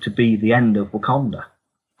prove to be the end of Wakanda.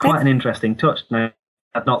 Quite an interesting touch. Now,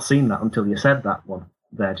 I'd not seen that until you said that one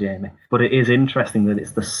there, Jamie. But it is interesting that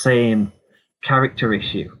it's the same character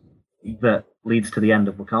issue that leads to the end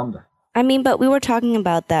of Wakanda. I mean, but we were talking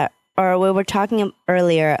about that, or we were talking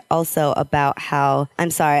earlier also about how,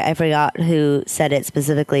 I'm sorry, I forgot who said it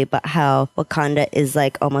specifically, but how Wakanda is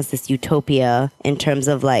like almost this utopia in terms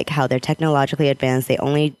of like how they're technologically advanced. They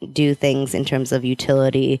only do things in terms of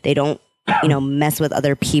utility. They don't, mess with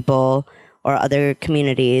other people or other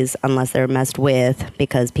communities unless they're messed with,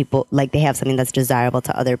 because people, like, they have something that's desirable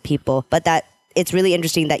to other people. But that, it's really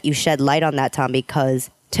interesting that you shed light on that, Tom, because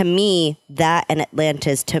to me, that and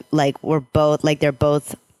Atlantis, were both, like, they're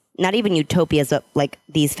both not even utopias, but like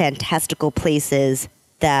these fantastical places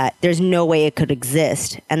that there's no way it could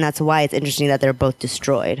exist. And that's why it's interesting that they're both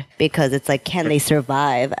destroyed, because it's like, can they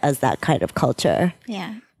survive as that kind of culture?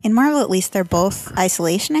 Yeah. In Marvel, at least, they're both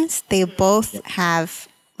isolationists. They both have,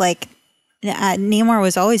 like, Namor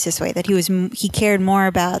was always this way, that he cared more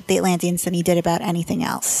about the Atlanteans than he did about anything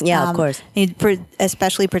else. Yeah, of course.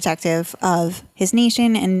 Especially protective of his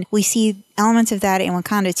nation, and we see elements of that in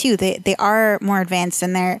Wakanda too. They are more advanced,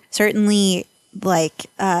 and they're certainly like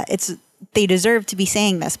they deserve to be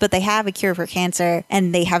saying this, but they have a cure for cancer,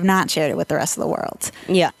 and they have not shared it with the rest of the world.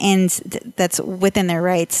 Yeah, and that's within their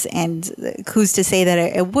rights. And who's to say that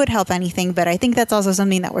it would help anything? But I think that's also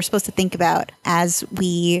something that we're supposed to think about as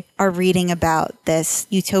we are reading about this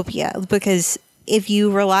utopia, because if you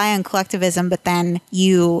rely on collectivism, but then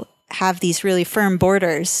you have these really firm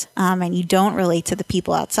borders and you don't relate to the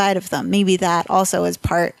people outside of them, maybe that also is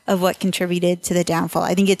part of what contributed to the downfall.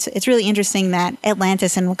 I think it's really interesting that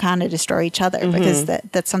Atlantis and Wakanda destroy each other, because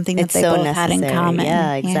that's something that they both had in common.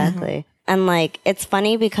 Yeah, exactly. Yeah. And like, it's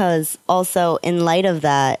funny because also in light of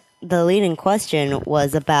that, the leading question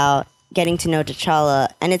was about getting to know T'Challa.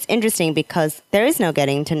 And it's interesting because there is no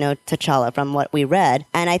getting to know T'Challa from what we read.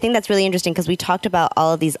 And I think that's really interesting because we talked about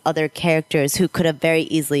all of these other characters who could have very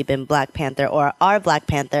easily been Black Panther or are Black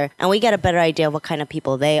Panther. And we get a better idea of what kind of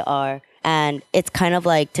people they are. And it's kind of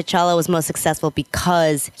like T'Challa was most successful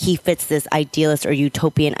because he fits this idealist or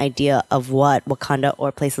utopian idea of what Wakanda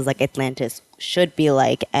or places like Atlantis should be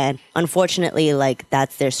like. And unfortunately, like,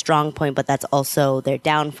 that's their strong point, but that's also their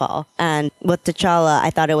downfall. And with T'Challa,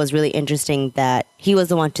 I thought it was really interesting that he was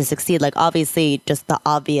the one to succeed. Like, obviously, just the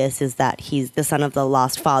obvious is that he's the son of the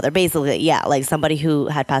lost father. Basically, yeah, like somebody who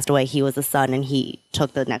had passed away, he was the son and he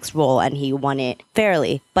took the next role and he won it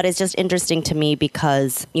fairly. But it's just interesting to me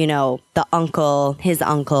because, his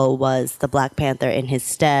uncle was the Black Panther in his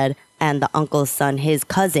stead, and the uncle's son, his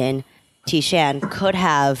cousin, Tishan could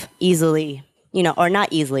have easily, or not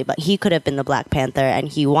easily, but he could have been the Black Panther, and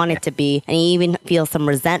he wanted to be, and he even feels some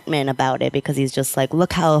resentment about it because he's just like,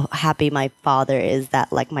 look how happy my father is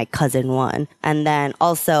that like my cousin won. And then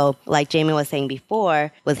also, like Jamie was saying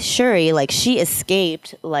before, with Shuri, like she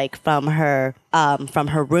escaped like from her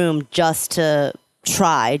room just to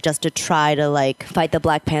try to like fight the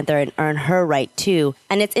Black Panther and earn her right too.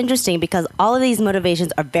 And it's interesting because all of these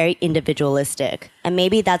motivations are very individualistic, and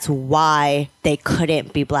maybe that's why they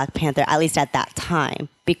couldn't be Black Panther, at least at that time,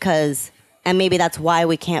 and maybe that's why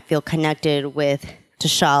we can't feel connected with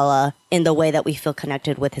T'Challa in the way that we feel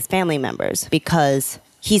connected with his family members, because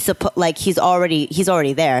he's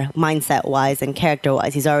already there, mindset wise and character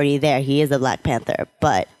wise. He's already there. He is a Black Panther,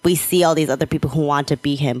 but we see all these other people who want to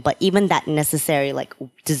be him. But even that necessary like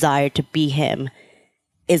desire to be him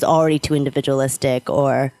is already too individualistic,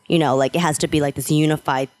 or like it has to be like this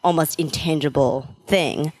unified, almost intangible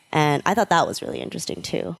thing. And I thought that was really interesting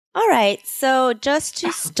too. All right, so just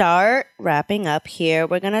to start wrapping up here,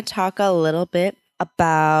 we're gonna talk a little bit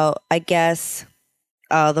about, I guess,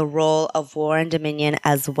 the role of war and dominion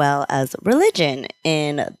as well as religion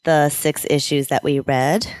in the 6 issues that we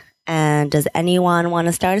read. And does anyone want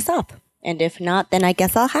to start us off? And if not, then I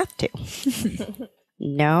guess I'll have to.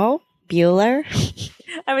 No? Bueller?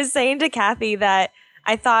 I was saying to Kathy that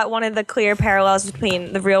I thought one of the clear parallels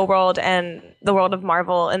between the real world and the world of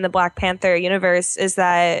Marvel in the Black Panther universe is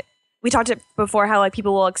that we talked before how like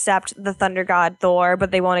people will accept the thunder god Thor, but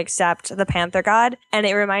they won't accept the panther god. And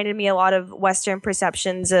it reminded me a lot of Western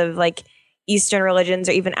perceptions of like Eastern religions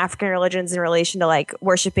or even African religions in relation to like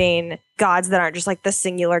worshiping gods that aren't just like the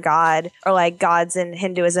singular god, or like gods in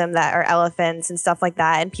Hinduism that are elephants and stuff like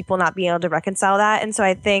that, and people not being able to reconcile that. And so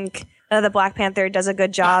I think the Black Panther does a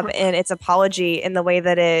good job in its apology in the way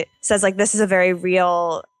that it says like this is a very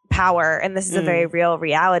real power and this is a very real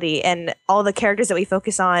reality, and all the characters that we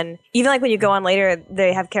focus on, even like when you go on later,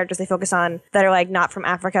 they have characters they focus on that are like not from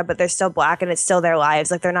Africa but they're still Black and it's still their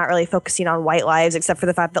lives. Like they're not really focusing on white lives except for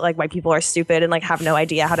the fact that like white people are stupid and like have no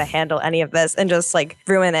idea how to handle any of this and just like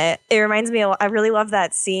ruin it. It reminds me I really love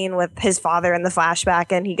that scene with his father in the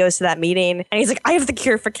flashback, and he goes to that meeting and he's like, I have the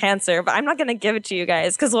cure for cancer, but I'm not gonna give it to you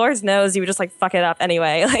guys because Lord knows you would just like fuck it up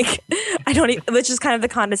anyway. Like I don't even, which is kind of the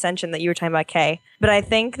condescension that you were talking about, Kay. But I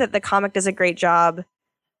think that the comic does a great job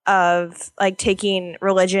of like taking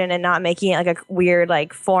religion and not making it like a weird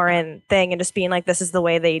like foreign thing and just being like this is the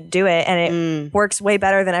way they do it, and it works way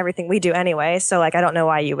better than everything we do anyway. So like I don't know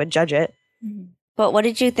why you would judge it. But what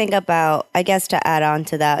did you think about, I guess to add on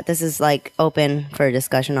to that, this is like open for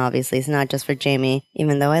discussion, obviously. It's not just for Jamie,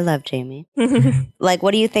 even though I love Jamie. Like,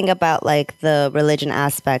 what do you think about like the religion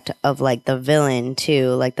aspect of like the villain too,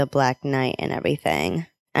 like the Black Knight and everything?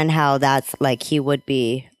 And how that's like he would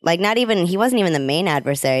be like he wasn't even the main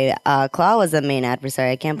adversary. Claw was the main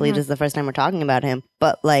adversary. I can't believe this is the first time we're talking about him.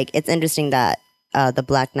 But like it's interesting that the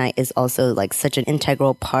Black Knight is also like such an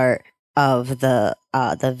integral part of the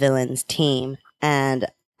villain's team. And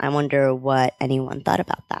I wonder what anyone thought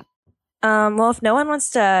about that. Well, if no one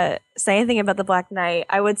wants to say anything about the Black Knight,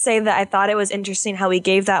 I would say that I thought it was interesting how he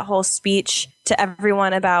gave that whole speech to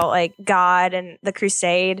everyone about like God and the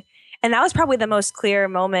Crusade. And that was probably the most clear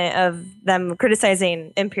moment of them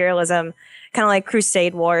criticizing imperialism, kind of like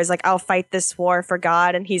Crusade wars, like, I'll fight this war for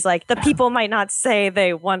God. And he's like, the people might not say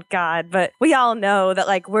they want God, but we all know that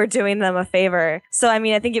like we're doing them a favor. So, I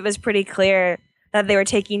mean, I think it was pretty clear that they were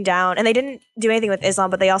taking down, and they didn't do anything with Islam,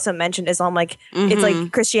 but they also mentioned Islam, like it's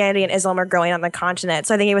like Christianity and Islam are growing on the continent.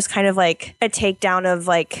 So I think it was kind of like a takedown of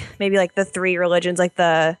like maybe like the 3 religions, like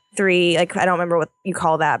the 3, like I don't remember what you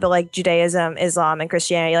call that, but like Judaism, Islam, and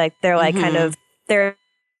Christianity, like they're like kind of they're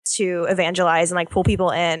to evangelize and like pull people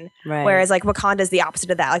in, right. Whereas like Wakanda is the opposite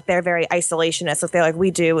of that. Like they're very isolationist. Like they're like, we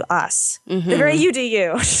do us. They're very you do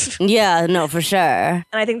you. Yeah, no, for sure. And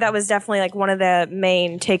I think that was definitely like one of the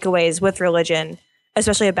main takeaways with religion,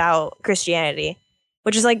 especially about Christianity,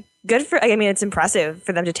 which is like good for, I mean, it's impressive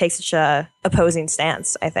for them to take such a opposing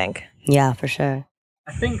stance, I think. Yeah, for sure.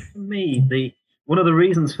 I think for me, one of the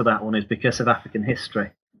reasons for that one is because of African history.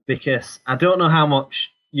 Because I don't know how much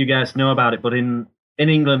you guys know about it, but in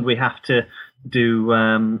England, we have to do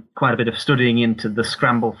quite a bit of studying into the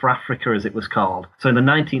scramble for Africa, as it was called. So in the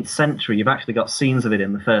 19th century, you've actually got scenes of it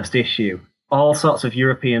in the first issue. All sorts of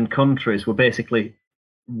European countries were basically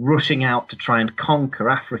rushing out to try and conquer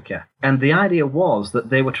Africa. And the idea was that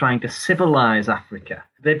they were trying to civilize Africa.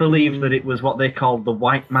 They believed that it was what they called the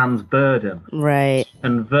white man's burden. Right.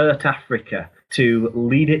 Convert Africa, to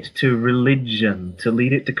lead it to religion, to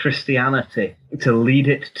lead it to Christianity, to lead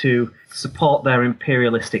it to support their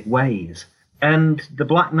imperialistic ways. And the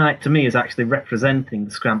Black Knight, to me, is actually representing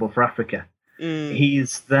the scramble for Africa.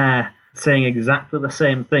 He's there saying exactly the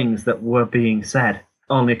same things that were being said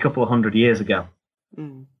only a couple of hundred years ago.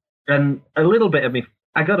 And a little bit of me,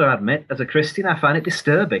 I got to admit, as a Christian, I find it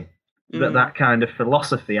disturbing that that kind of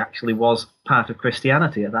philosophy actually was part of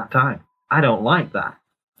Christianity at that time. I don't like that.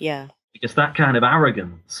 Yeah. Because that kind of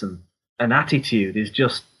arrogance and attitude is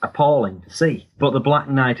just appalling to see. But the Black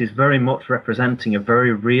Knight is very much representing a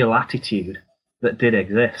very real attitude that did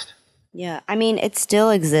exist. Yeah, I mean, it still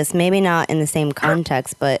exists. Maybe not in the same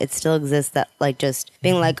context, but it still exists that, like, just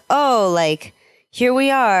being like, oh, like, here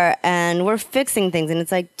we are, and we're fixing things. And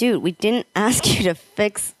it's like, dude, we didn't ask you to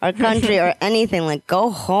fix our country or anything. Like, go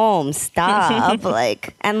home, stop.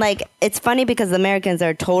 It's funny because the Americans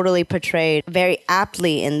are totally portrayed very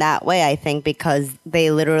aptly in that way, I think, because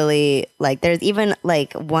they literally, like, there's even,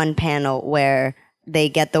 like, one panel where they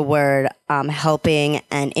get the word helping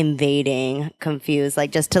and invading confused,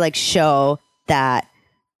 like, just to, like, show that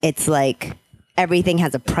it's, like, everything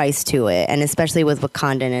has a price to it. And especially with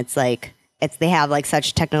Wakandan, it's, like, they have, like,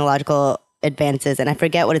 such technological advances, and I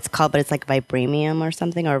forget what it's called, but it's, like, vibranium or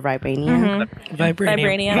something, or vibranium?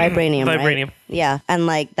 Vibranium, right? Yeah, and,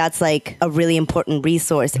 like, that's, like, a really important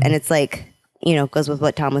resource, and it's, like, you know, goes with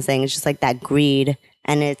what Tom was saying, it's just, like, that greed,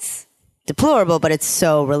 and it's deplorable, but it's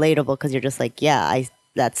so relatable because you're just like, yeah,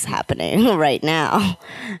 that's happening right now,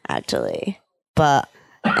 actually. But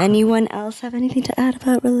anyone else have anything to add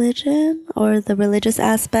about religion or the religious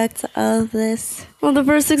aspects of this? Well, the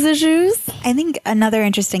first 6 issues? I think another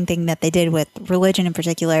interesting thing that they did with religion in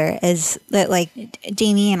particular is that, like,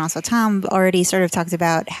 Jamie and also Tom already sort of talked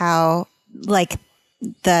about how, like,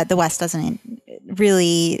 the West doesn't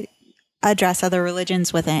really address other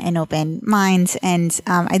religions with an open mind. And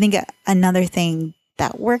I think another thing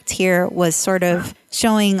that worked here was sort of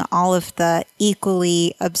showing all of the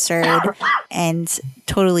equally absurd and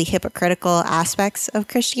totally hypocritical aspects of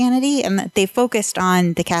Christianity. And they focused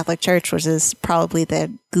on the Catholic Church, which is probably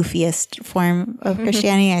the goofiest form of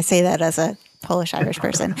Christianity. I say that as a Polish-Irish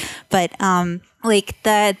person. But like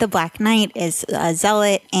the Black Knight is a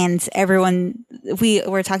zealot, and everyone, we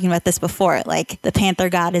were talking about this before, like the Panther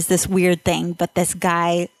God is this weird thing, but this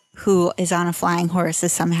guy who is on a flying horse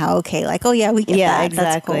is somehow okay. Like, oh yeah, we get that. Exactly.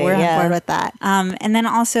 That's cool. We're on board with that. And then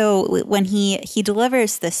also when he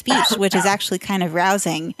delivers the speech, which is actually kind of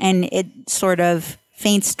rousing, and it sort of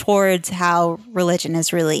feints towards how religion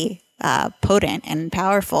is really potent and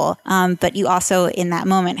powerful. But you also in that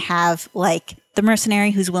moment have like the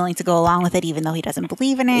mercenary who's willing to go along with it even though he doesn't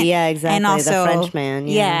believe in it. Yeah, exactly. And also the Frenchman.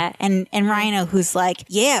 Yeah, and Rhino who's like,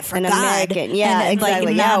 yeah, for An God. American. Yeah, and,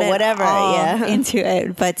 exactly. Like, not yeah, whatever. Yeah. into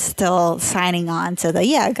it, but still signing on to the,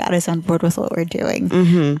 yeah, God is on board with what we're doing.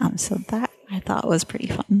 So that I thought was pretty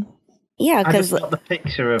fun. Yeah, I because just got the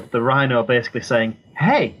picture of the Rhino basically saying,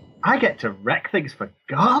 hey, I get to wreck things for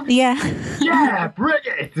God? Yeah. Yeah, bring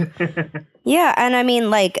it! yeah, and I mean,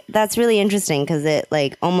 like, that's really interesting because it,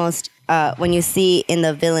 like, almost, when you see in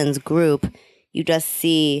the villains group, you just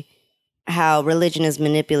see how religion is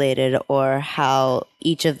manipulated or how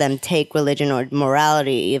each of them take religion or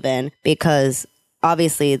morality even, because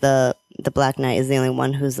obviously the Black Knight is the only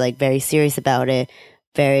one who's, like, very serious about it,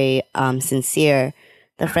 very sincere.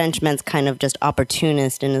 The Frenchman's kind of just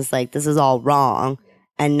opportunist and is like, this is all wrong.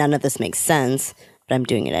 And none of this makes sense, but I'm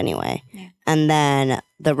doing it anyway. Yeah. And then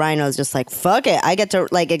the Rhino's just like, fuck it. I get to,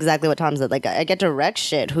 like, exactly what Tom said. Like, I get to wreck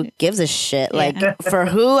shit. Who gives a shit? Like, for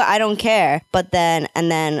who? I don't care. But then,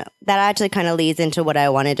 and then that actually kind of leads into what I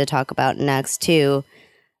wanted to talk about next, too.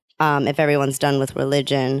 If everyone's done with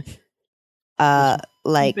religion.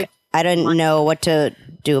 Like, I didn't know what to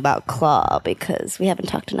do about Claw because we haven't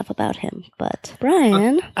talked enough about him. But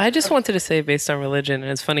Brian, I just wanted to say based on religion,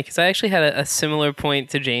 and it's funny because I actually had a similar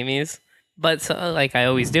point to Jamie's, but like I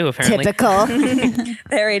always do apparently. Typical,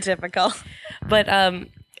 very typical. But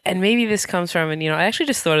and maybe this comes from, and I actually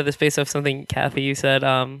just thought of this based off something Kathy you said.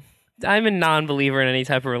 I'm a non-believer in any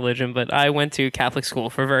type of religion, but I went to Catholic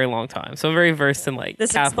school for a very long time, so I'm very versed in like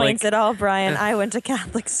this Catholic. Explains it all, Brian. I went to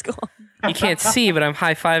Catholic school. You can't see, but I'm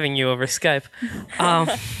high-fiving you over Skype.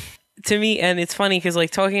 To me, and it's funny because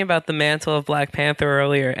like talking about the mantle of Black Panther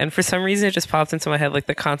earlier, and for some reason it just popped into my head like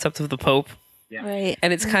the concept of the Pope. Yeah. Right.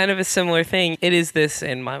 And it's kind of a similar thing. It is this,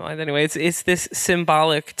 in my mind anyway, it's this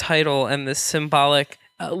symbolic title and this symbolic,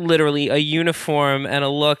 literally a uniform and a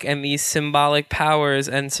look and these symbolic powers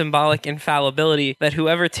and symbolic infallibility that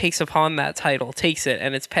whoever takes upon that title takes it,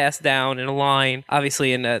 and it's passed down in a line.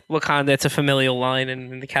 Obviously in Wakanda it's a familial line,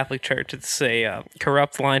 and in the Catholic Church it's a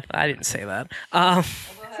corrupt line. I didn't say that.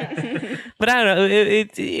 But I don't know.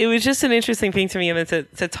 It was just an interesting thing to me, and then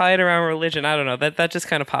to tie it around religion, I don't know. That just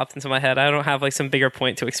kind of popped into my head. I don't have like some bigger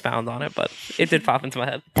point to expound on it, but it did pop into my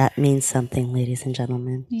head. That means something, ladies and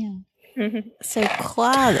gentlemen. Yeah. So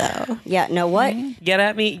Claw, though. Yeah, no, what? Get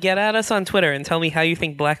at us on Twitter and tell me how you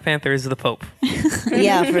think Black Panther is the Pope.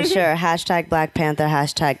 Yeah, for sure. Hashtag Black Panther,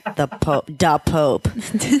 hashtag the Pope.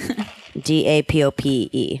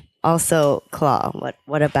 DAPOPE. Also, Claw.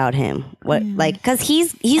 What about him? What because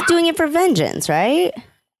he's doing it for vengeance, right?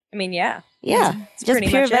 I mean, yeah. Yeah, It's just pretty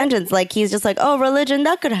pure much it. vengeance. Like he's just like, oh, religion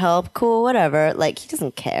that could help. Cool, whatever. Like he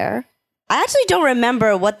doesn't care. I actually don't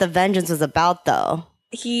remember what the vengeance was about, though.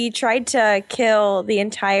 He tried to kill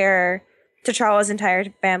T'Challa's entire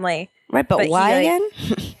family. Right, but But why he, again?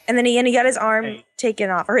 And then he got his arm taken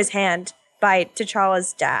off, or his hand, by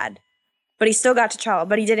T'Challa's dad. But he still got T'Challa,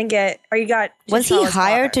 but he didn't get, or he got Was he T'Challa's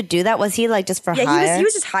hired father. to do that? Was he like just for Yeah, hire? he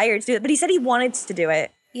was just hired to do it, but he said he wanted to do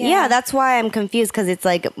it. Yeah, that's why I'm confused because it's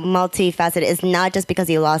like multifaceted. It's not just because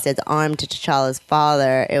he lost his arm to T'Challa's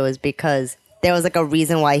father. It was because there was like a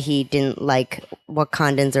reason why he didn't like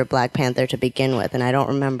Wakandans or Black Panther to begin with, and I don't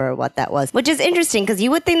remember what that was. Which is interesting because you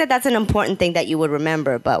would think that that's an important thing that you would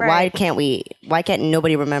remember, but why Right. can't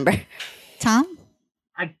nobody remember? Tom?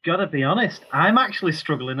 I gotta be honest, I'm actually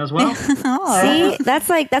struggling as well. See, that's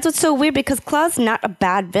what's so weird because Claw's not a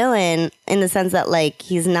bad villain in the sense that like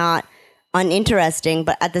he's not uninteresting,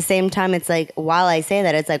 but at the same time it's like while I say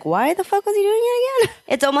that it's like why the fuck was he doing it again?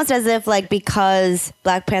 It's almost as if like because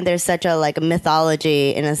Black Panther is such a like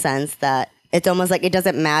mythology in a sense that it's almost like it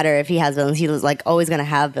doesn't matter if he has villains. He was like always gonna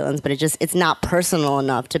have villains, but it's not personal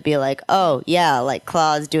enough to be like, oh yeah, like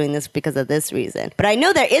Claw's doing this because of this reason. But I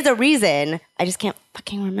know there is a reason. I just can't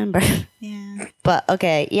fucking remember. Yeah. But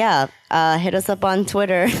okay, yeah. Hit us up on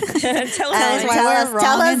Twitter. Tell And us why we're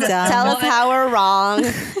wrong and dumb. tell us how we're wrong.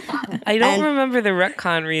 I don't And- remember the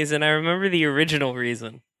retcon reason. I remember the original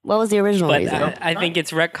reason. What was the original But reason? I think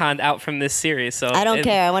it's retconned out from this series. So I don't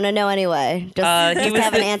care. I want to know anyway. Just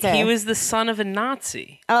have an answer. He was the son of a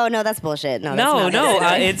Nazi. Oh no, that's bullshit. No, No, that's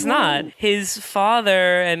not it. it's not. His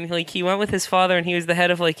father, and like he went with his father, and he was the head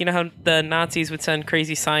of like you know how the Nazis would send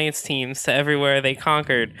crazy science teams to everywhere they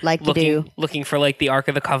conquered, Like to do. looking for like the Ark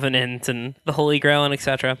of the Covenant and the Holy Grail and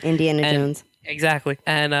etc. Indiana And- Jones. Exactly,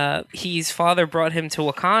 and his father brought him to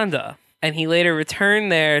Wakanda, and he later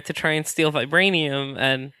returned there to try and steal vibranium,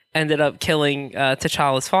 and ended up killing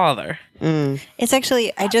T'Challa's father. It's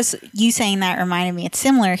actually, you saying that reminded me, it's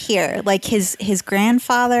similar here. Like his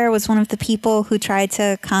grandfather was one of the people who tried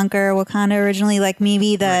to conquer Wakanda originally, like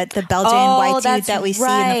maybe the Belgian white dude that's that we see in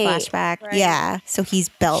right. the flashback. Yeah, so he's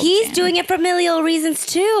Belgian. He's doing it for familial reasons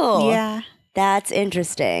too. Yeah. That's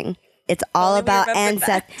interesting. It's all Only we about remember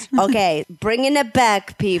ancestry. Okay, bringing it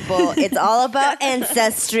back, people. It's all about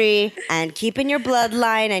ancestry and keeping your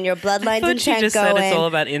bloodline and your bloodlines But and she just going. said it's all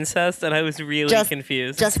about incest, and I was really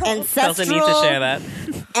confused. Just Felt ancestral. the need to share that.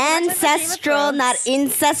 Ancestral, not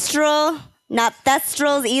ancestral. Not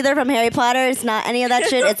thestrals either from Harry Potter. It's not any of that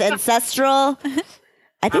shit. It's ancestral.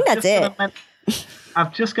 I think that's it.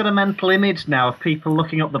 I've just got a mental image now of people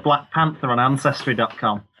looking up the Black Panther on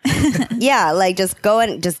Ancestry.com. Yeah, like just go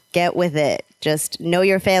and just get with it. Just know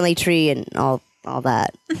your family tree and all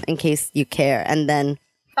that in case you care, and then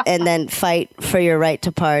fight for your right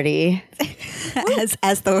to party.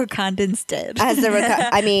 as the Wakandans did. As the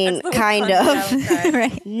I mean, kind of.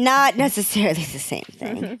 Right. Not necessarily the same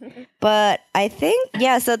thing. But I think,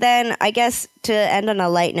 yeah, so then I guess to end on a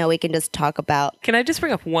light note, we can just talk about. Can I just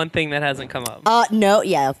bring up one thing that hasn't come up? No,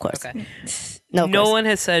 yeah, of course. Okay. No, of No course. one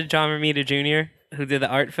has said John Romita Jr., who did the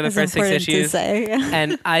art for the It's first 6 important to issues. say, yeah.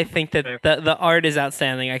 And I think that the art is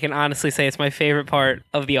outstanding. I can honestly say it's my favorite part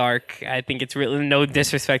of the arc. I think it's really no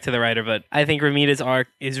disrespect to the writer, but I think Romita's arc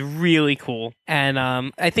is really cool. And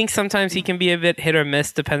I think sometimes he can be a bit hit or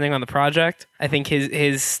miss depending on the project. I think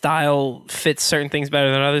his style fits certain things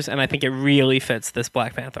better than others, and I think it really fits this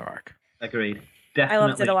Black Panther arc. Agreed. I Definitely.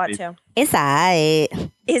 loved it a lot agreed. too. It's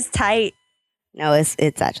aight. It's tight. No, it's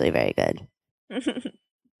actually very good.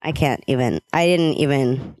 I didn't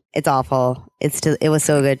even, it's awful. It was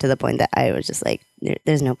so good to the point that I was just like,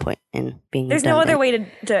 there's no point in being There's no other redundant.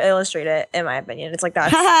 way to illustrate it, in my opinion. It's like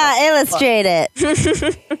that. Haha, illustrate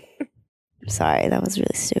it. I'm sorry, that was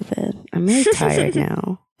really stupid. I'm really tired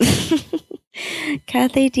now.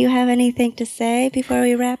 Kathy, do you have anything to say before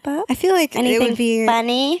we wrap up? I feel like Anything it would be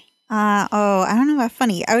funny? I don't know about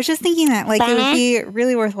funny. I was just thinking that like it would be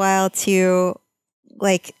really worthwhile to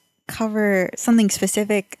like cover something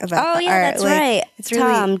specific about Oh the yeah, art. that's right. It's really,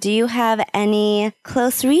 Tom, do you have any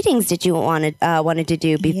close readings did you wanted to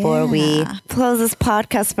do before we close this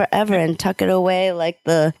podcast forever and tuck it away like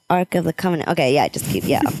the Ark of the Covenant? Okay, yeah, just keep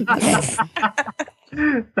Okay.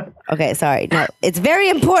 Okay, sorry. No, it's very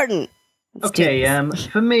important.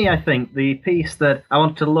 For me, I think the piece that I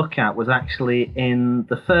wanted to look at was actually in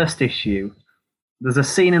the first issue. There's a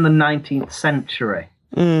scene in the 19th century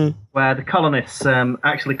where the colonists,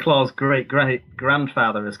 actually Claw's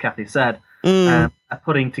great-grandfather, as Kathy said, are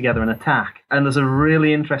putting together an attack. And there's a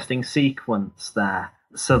really interesting sequence there.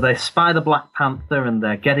 So they spy the Black Panther and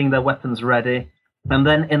they're getting their weapons ready. And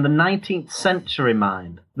then in the 19th century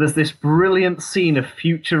mind, there's this brilliant scene of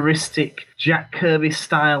futuristic Jack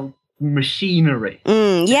Kirby-style machinery.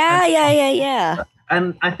 Yeah.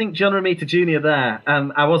 And I think John Romita Jr. there,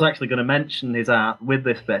 I was actually going to mention his art with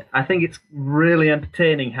this bit. I think it's really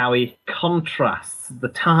entertaining how he contrasts the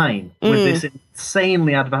time with this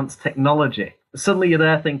insanely advanced technology. Suddenly you're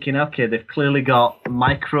there thinking, okay, they've clearly got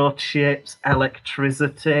microchips,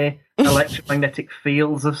 electricity, electromagnetic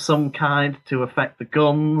fields of some kind to affect the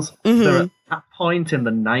guns. They're at that point in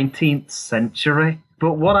the 19th century.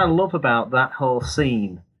 But what I love about that whole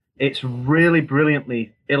scene, it's really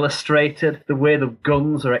brilliantly illustrated. The way the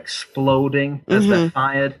guns are exploding as they're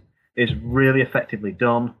fired is really effectively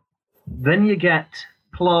done. Then you get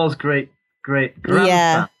Claw's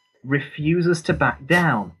great-grandfather refuses to back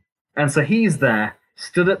down. And so he's there,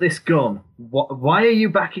 stood at this gun. Why are you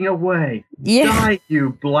backing away? Die,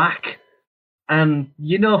 you black. And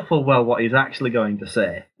you know full well what he's actually going to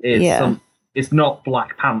say is it's not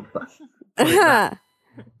Black Panther.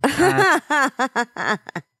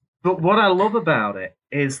 But what I love about it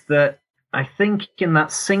is that I think in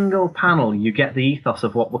that single panel you get the ethos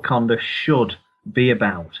of what Wakanda should be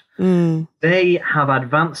about. They have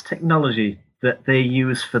advanced technology that they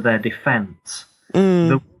use for their defense.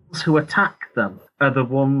 The ones who attack them are the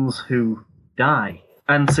ones who die.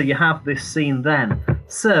 And so you have this scene then.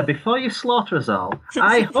 Sir, before you slaughter us all,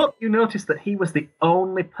 I hope you noticed that he was the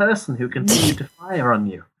only person who continued to fire on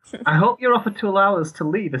you. I hope your offer to allow us to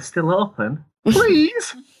leave is still open.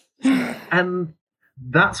 Please! And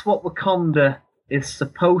that's what Wakanda is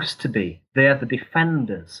supposed to be. They're the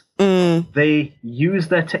defenders. They use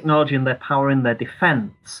their technology and their power in their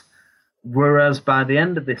defense. Whereas by the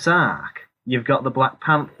end of this arc, you've got the Black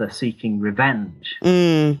Panther seeking revenge.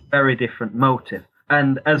 Very different motive.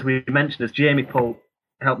 And as we mentioned, as Jamie Poole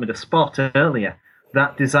helped me to spot earlier,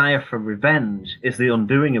 that desire for revenge is the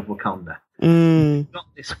undoing of Wakanda. Not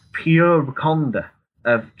this pure Wakanda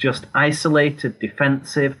of just isolated,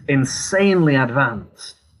 defensive, insanely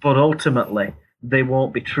advanced, but ultimately they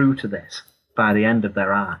won't be true to this by the end of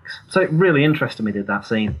their arcs. So it really interested me, did that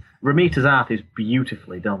scene. Romita's art is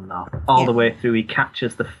beautifully done though. All the way through, he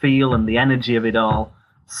captures the feel and the energy of it all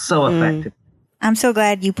so effective. I'm so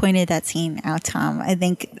glad you pointed that scene out, Tom. I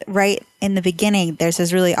think right in the beginning, there's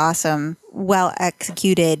this really awesome,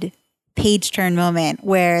 well-executed page-turn moment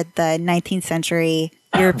where the 19th century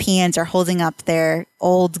Europeans are holding up their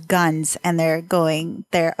old guns and they're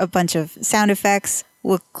a bunch of sound effects,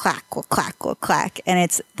 will clack, will clack, will clack. And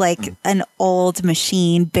it's like an old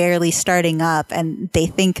machine barely starting up. And they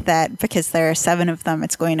think that because there are 7 of them,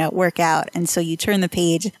 it's going to work out. And so you turn the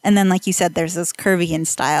page. And then, like you said, there's this Kirvian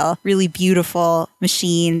style, really beautiful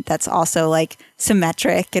machine that's also like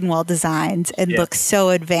symmetric and well designed and looks so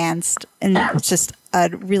advanced. And it's just a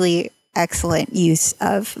really excellent use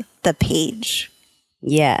of the page.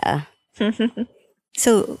 Yeah.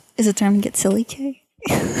 So is it time to get silly, Kay?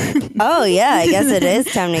 Oh, yeah, I guess it is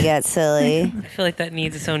time to get silly. I feel like that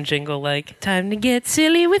needs its own jingle, like, time to get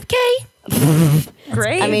silly with Kay.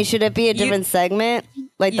 Great. I mean, should it be a different segment?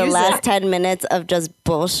 Like the last 10 minutes of just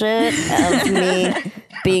bullshit of me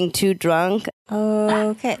being too drunk?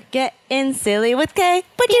 Okay. Get in silly with Kay.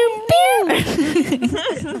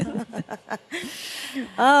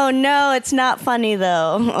 Oh, no, it's not funny,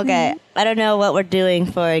 though. Okay, I don't know what we're doing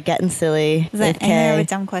for getting silly with I have a Kay.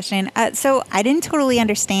 dumb question. So I didn't totally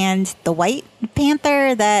understand the White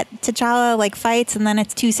Panther that T'Challa like fights, and then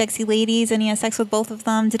it's 2 sexy ladies, and he has sex with both of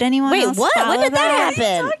them. Did anyone Wait, else what? follow When did that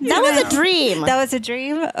happen? That was a dream. That was a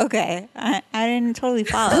dream? Okay. I didn't totally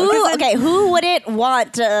follow. Who wouldn't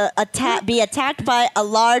want to be attacked by a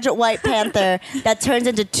large white panther that turns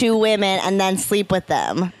into 2 women and then sleep with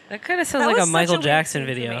them? That kind of sounds That like a was such Michael a weird Jackson scene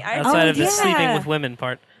to video me. outside of the yeah. sleeping with women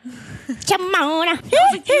part. I was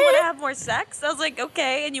like, do you want to have more sex? I was like,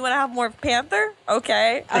 okay. And you want to have more panther?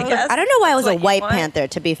 Okay, I guess. I don't know why it was That's a what you white want. panther,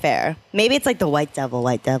 to be fair. Maybe it's like the white devil.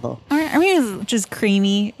 I mean, it's just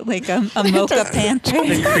creamy, like a mocha panther.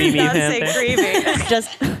 The creamy I would say panther. creamy.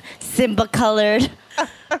 Just Simba colored.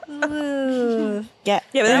 Yeah, Yeah,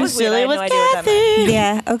 but that was weird. I had no idea what that meant.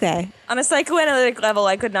 Yeah. Okay. On a psychoanalytic level,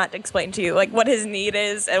 I could not explain to you like what his need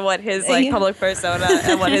is and what his like public persona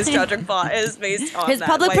and what his tragic plot is based on. His that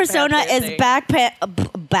public White persona Panther is thing. Black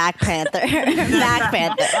Panther. Black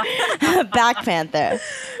Panther. Black Panther.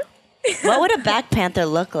 What would a Black Panther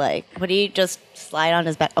look like? Would he just slide on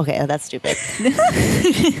his back? Okay, that's stupid.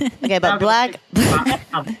 Okay, but Black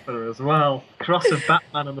Panther as well. Cross of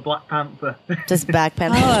Batman and the Black Panther. just Black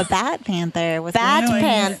Panther. Oh, a Bat Panther. With Bat wings.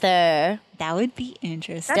 Panther. That would be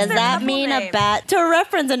interesting. That's Does their that couple mean name. a bat? To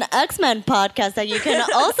reference an X-Men podcast that you can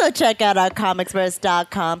also check out on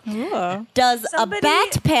ComicsVerse.com. Ooh. Does Somebody- a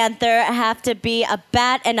Bat Panther have to be a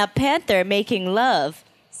bat and a panther making love?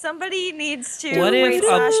 Somebody needs to. What if read a-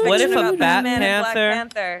 slash what fiction if a about Bat Batman and Black Panther-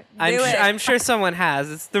 Panther. I'm, Do it. I'm sure someone has.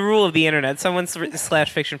 It's the rule of the internet. Someone's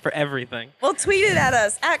slash fiction for everything. Well, tweet it at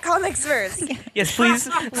us at ComicsVerse. Yes, please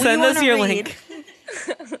send us wanna your read. link.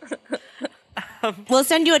 We'll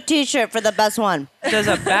send you a T-shirt for the best one. Does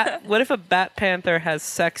a bat? What if a Bat Panther has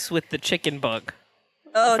sex with the chicken bug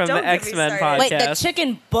Oh, from don't the get me X-Men started. Wait, the podcast?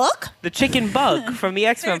 chicken book? The chicken bug from the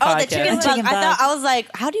X-Men Oh, podcast. the chicken bug. Chicken I bug. thought I was like,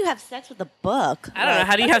 how do you have sex with a book? I don't know.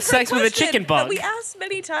 How do you have That's a good sex with a question chicken that bug? We asked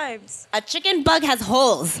many times. A chicken bug has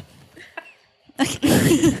holes.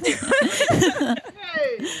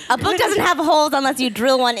 A book doesn't have holes unless you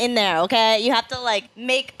drill one in there, okay? You have to, like,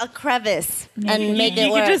 make a crevice and make it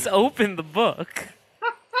You work. can just open the book.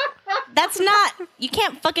 That's not... You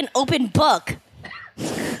can't fucking open book.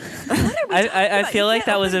 I feel like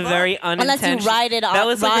that was a very Unless you unintentional. ride it on, That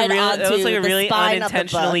was like a real. onto That was like a the really spine of the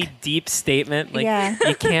unintentionally book. deep statement. Like Yeah.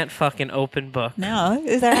 you can't fucking open book. No,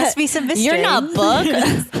 there has to be some mystery. You're not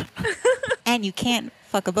book. And you can't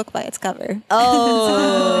fuck a book by its cover.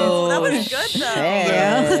 Oh. That was good though.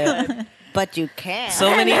 Yeah. But you can. So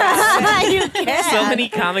many, you can. so many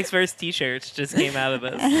ComicsVerse T-shirts just came out of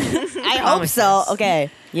this. I hope so. Okay.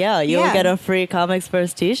 Yeah, you'll Yeah. get a free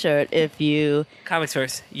ComicsVerse T-shirt if you...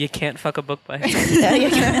 ComicsVerse, you can't fuck a book by.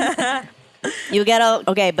 You get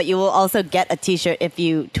a but you will also get a T-shirt if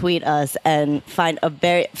you tweet us and find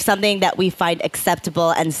something that we find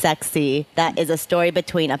acceptable and sexy. That is a story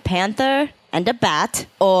between a panther and a bat,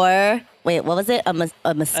 or wait, what was it? A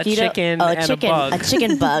mosquito, chicken and a bug. a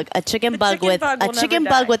chicken bug, a chicken bug chicken with bug a will chicken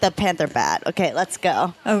never bug die. with a panther bat. Okay, let's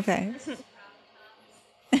go. Okay.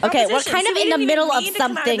 Okay, we're Competition. kind So of we in the didn't middle even of need to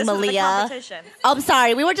come out something, this was a Malia. competition. Oh, I'm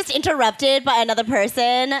sorry. We were just interrupted by another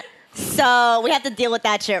person. So we have to deal with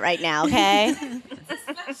that shit right now, okay?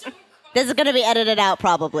 This is going to be edited out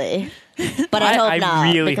probably. But I hope I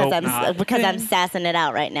not. really because hope not. Because I'm sassing it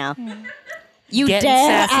out right now. You Getting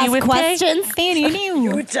dare sassy ask with questions?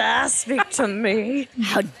 You dare speak to me.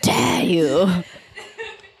 How dare you?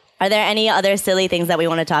 Are there any other silly things that we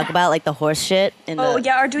want to talk about, like the horse shit? Oh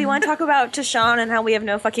yeah, or do we want to talk about Tashawn and how we have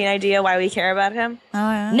no fucking idea why we care about him? Oh,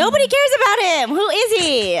 yeah. Nobody cares about him. Who is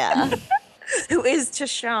he? Who is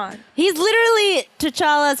Tashawn? He's literally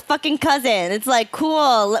T'Challa's fucking cousin. It's like,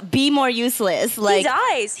 cool, be more useless. Like, He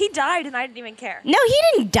dies. He died, and I didn't even care. no, he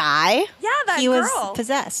didn't die. Yeah, that He girl. was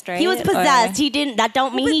possessed, right? He was possessed. He didn't. That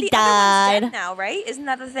don't mean But he the other one's died. dead now, right? Isn't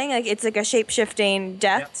that the thing? Like it's like a shape-shifting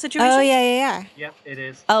death Yep. situation. Oh, yeah. Yep, it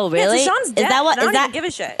is. Oh, really? Yeah, Tashawn's dead. Is that what? I don't Is that? even give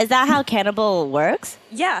a shit. Is that how cannibal works?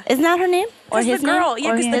 Yeah. Isn't that her name or Because his the girl, name?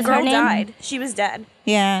 yeah, Or because the is her girl name? died. She was dead.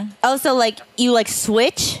 Yeah. Oh, so like you like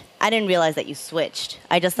switch? I didn't realize that you switched.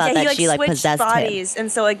 I just thought Yeah, he that she like switched possessed him. bodies,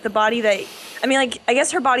 and so like the body that, I mean, like I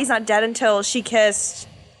guess her body's not dead until she kissed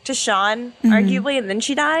Tashawn, arguably, and then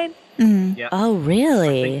she died. Yep. Oh, I think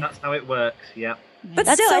really? that's how it works. Yep. But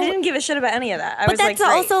That's still, so- I didn't give a shit about any of that. I But was like, that's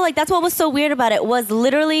great. also like that's what was so weird about it was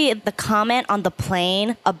literally the comment on the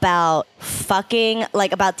plane about fucking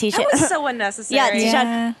like about Tisha. That was so unnecessary. Yeah, Tisha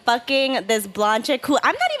Yeah. fucking this blonde chick who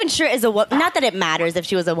I'm not even sure is a woman. Not that it matters if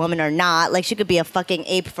she was a woman or not. Like she could be a fucking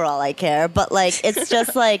ape for all I care. But like it's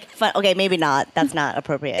just like fun. Okay, maybe not. That's not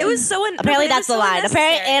appropriate. It was so Apparently it that's was the so line.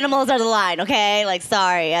 Apparently unnecessary. animals are the line. Okay, like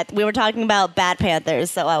sorry, we were talking about Bad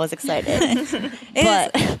Panthers, so I was excited.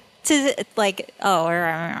 but.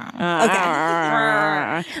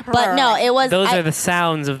 Okay. But no, it was. Those are the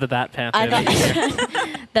sounds of the Bat Panther. I that you hear.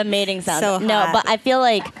 thought the mating sound. So No, hot. but I feel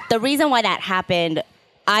like the reason why that happened,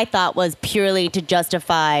 I thought, was purely to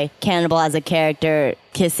justify Cannibal as a character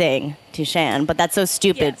kissing Tishan. But that's so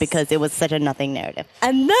stupid Yes. because it was such a nothing narrative.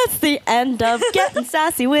 And that's the end of Getting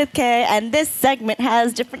Sassy with Kay. And this segment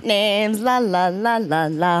has different names. La la la la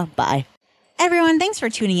la. Bye. Everyone, thanks for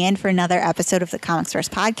tuning in for another episode of the ComicsVerse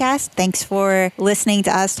podcast. Thanks for listening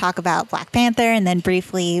to us talk about Black Panther and then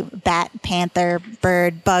briefly Bat Panther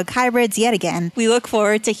bird-bug hybrids yet again. We look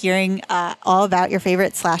forward to hearing all about your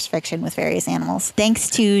favorite /fiction with various animals. Thanks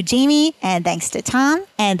to Jamie, and thanks to Tom,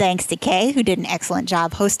 and thanks to Kay, who did an excellent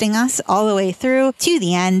job hosting us all the way through to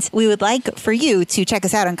the end. We would like for you to check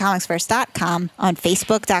us out on ComicsVerse.com, on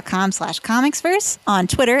Facebook.com/ComicsVerse, on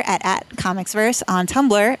Twitter at ComicsVerse, on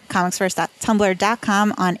Tumblr,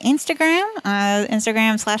 ComicsVerse.tumblr.com, on Instagram,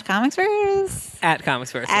 Instagram/ComicsVerse. At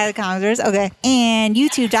ComicsVerse. At ComicsVerse, okay. And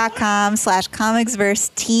YouTube.com/ComicsVerse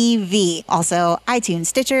TV. Also, iTunes,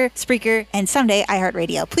 Stitcher, Spreaker, and someday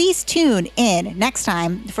iHeartRadio. Please tune in next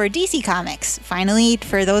time for DC Comics. Finally,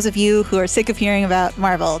 for those of you who are sick of hearing about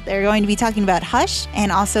Marvel, they're going to be talking about Hush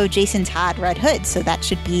and also Jason Todd Red Hood. So that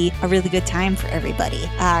should be a really good time for everybody.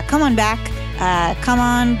 Come on back. Come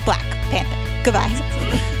on, Black Panther. Goodbye.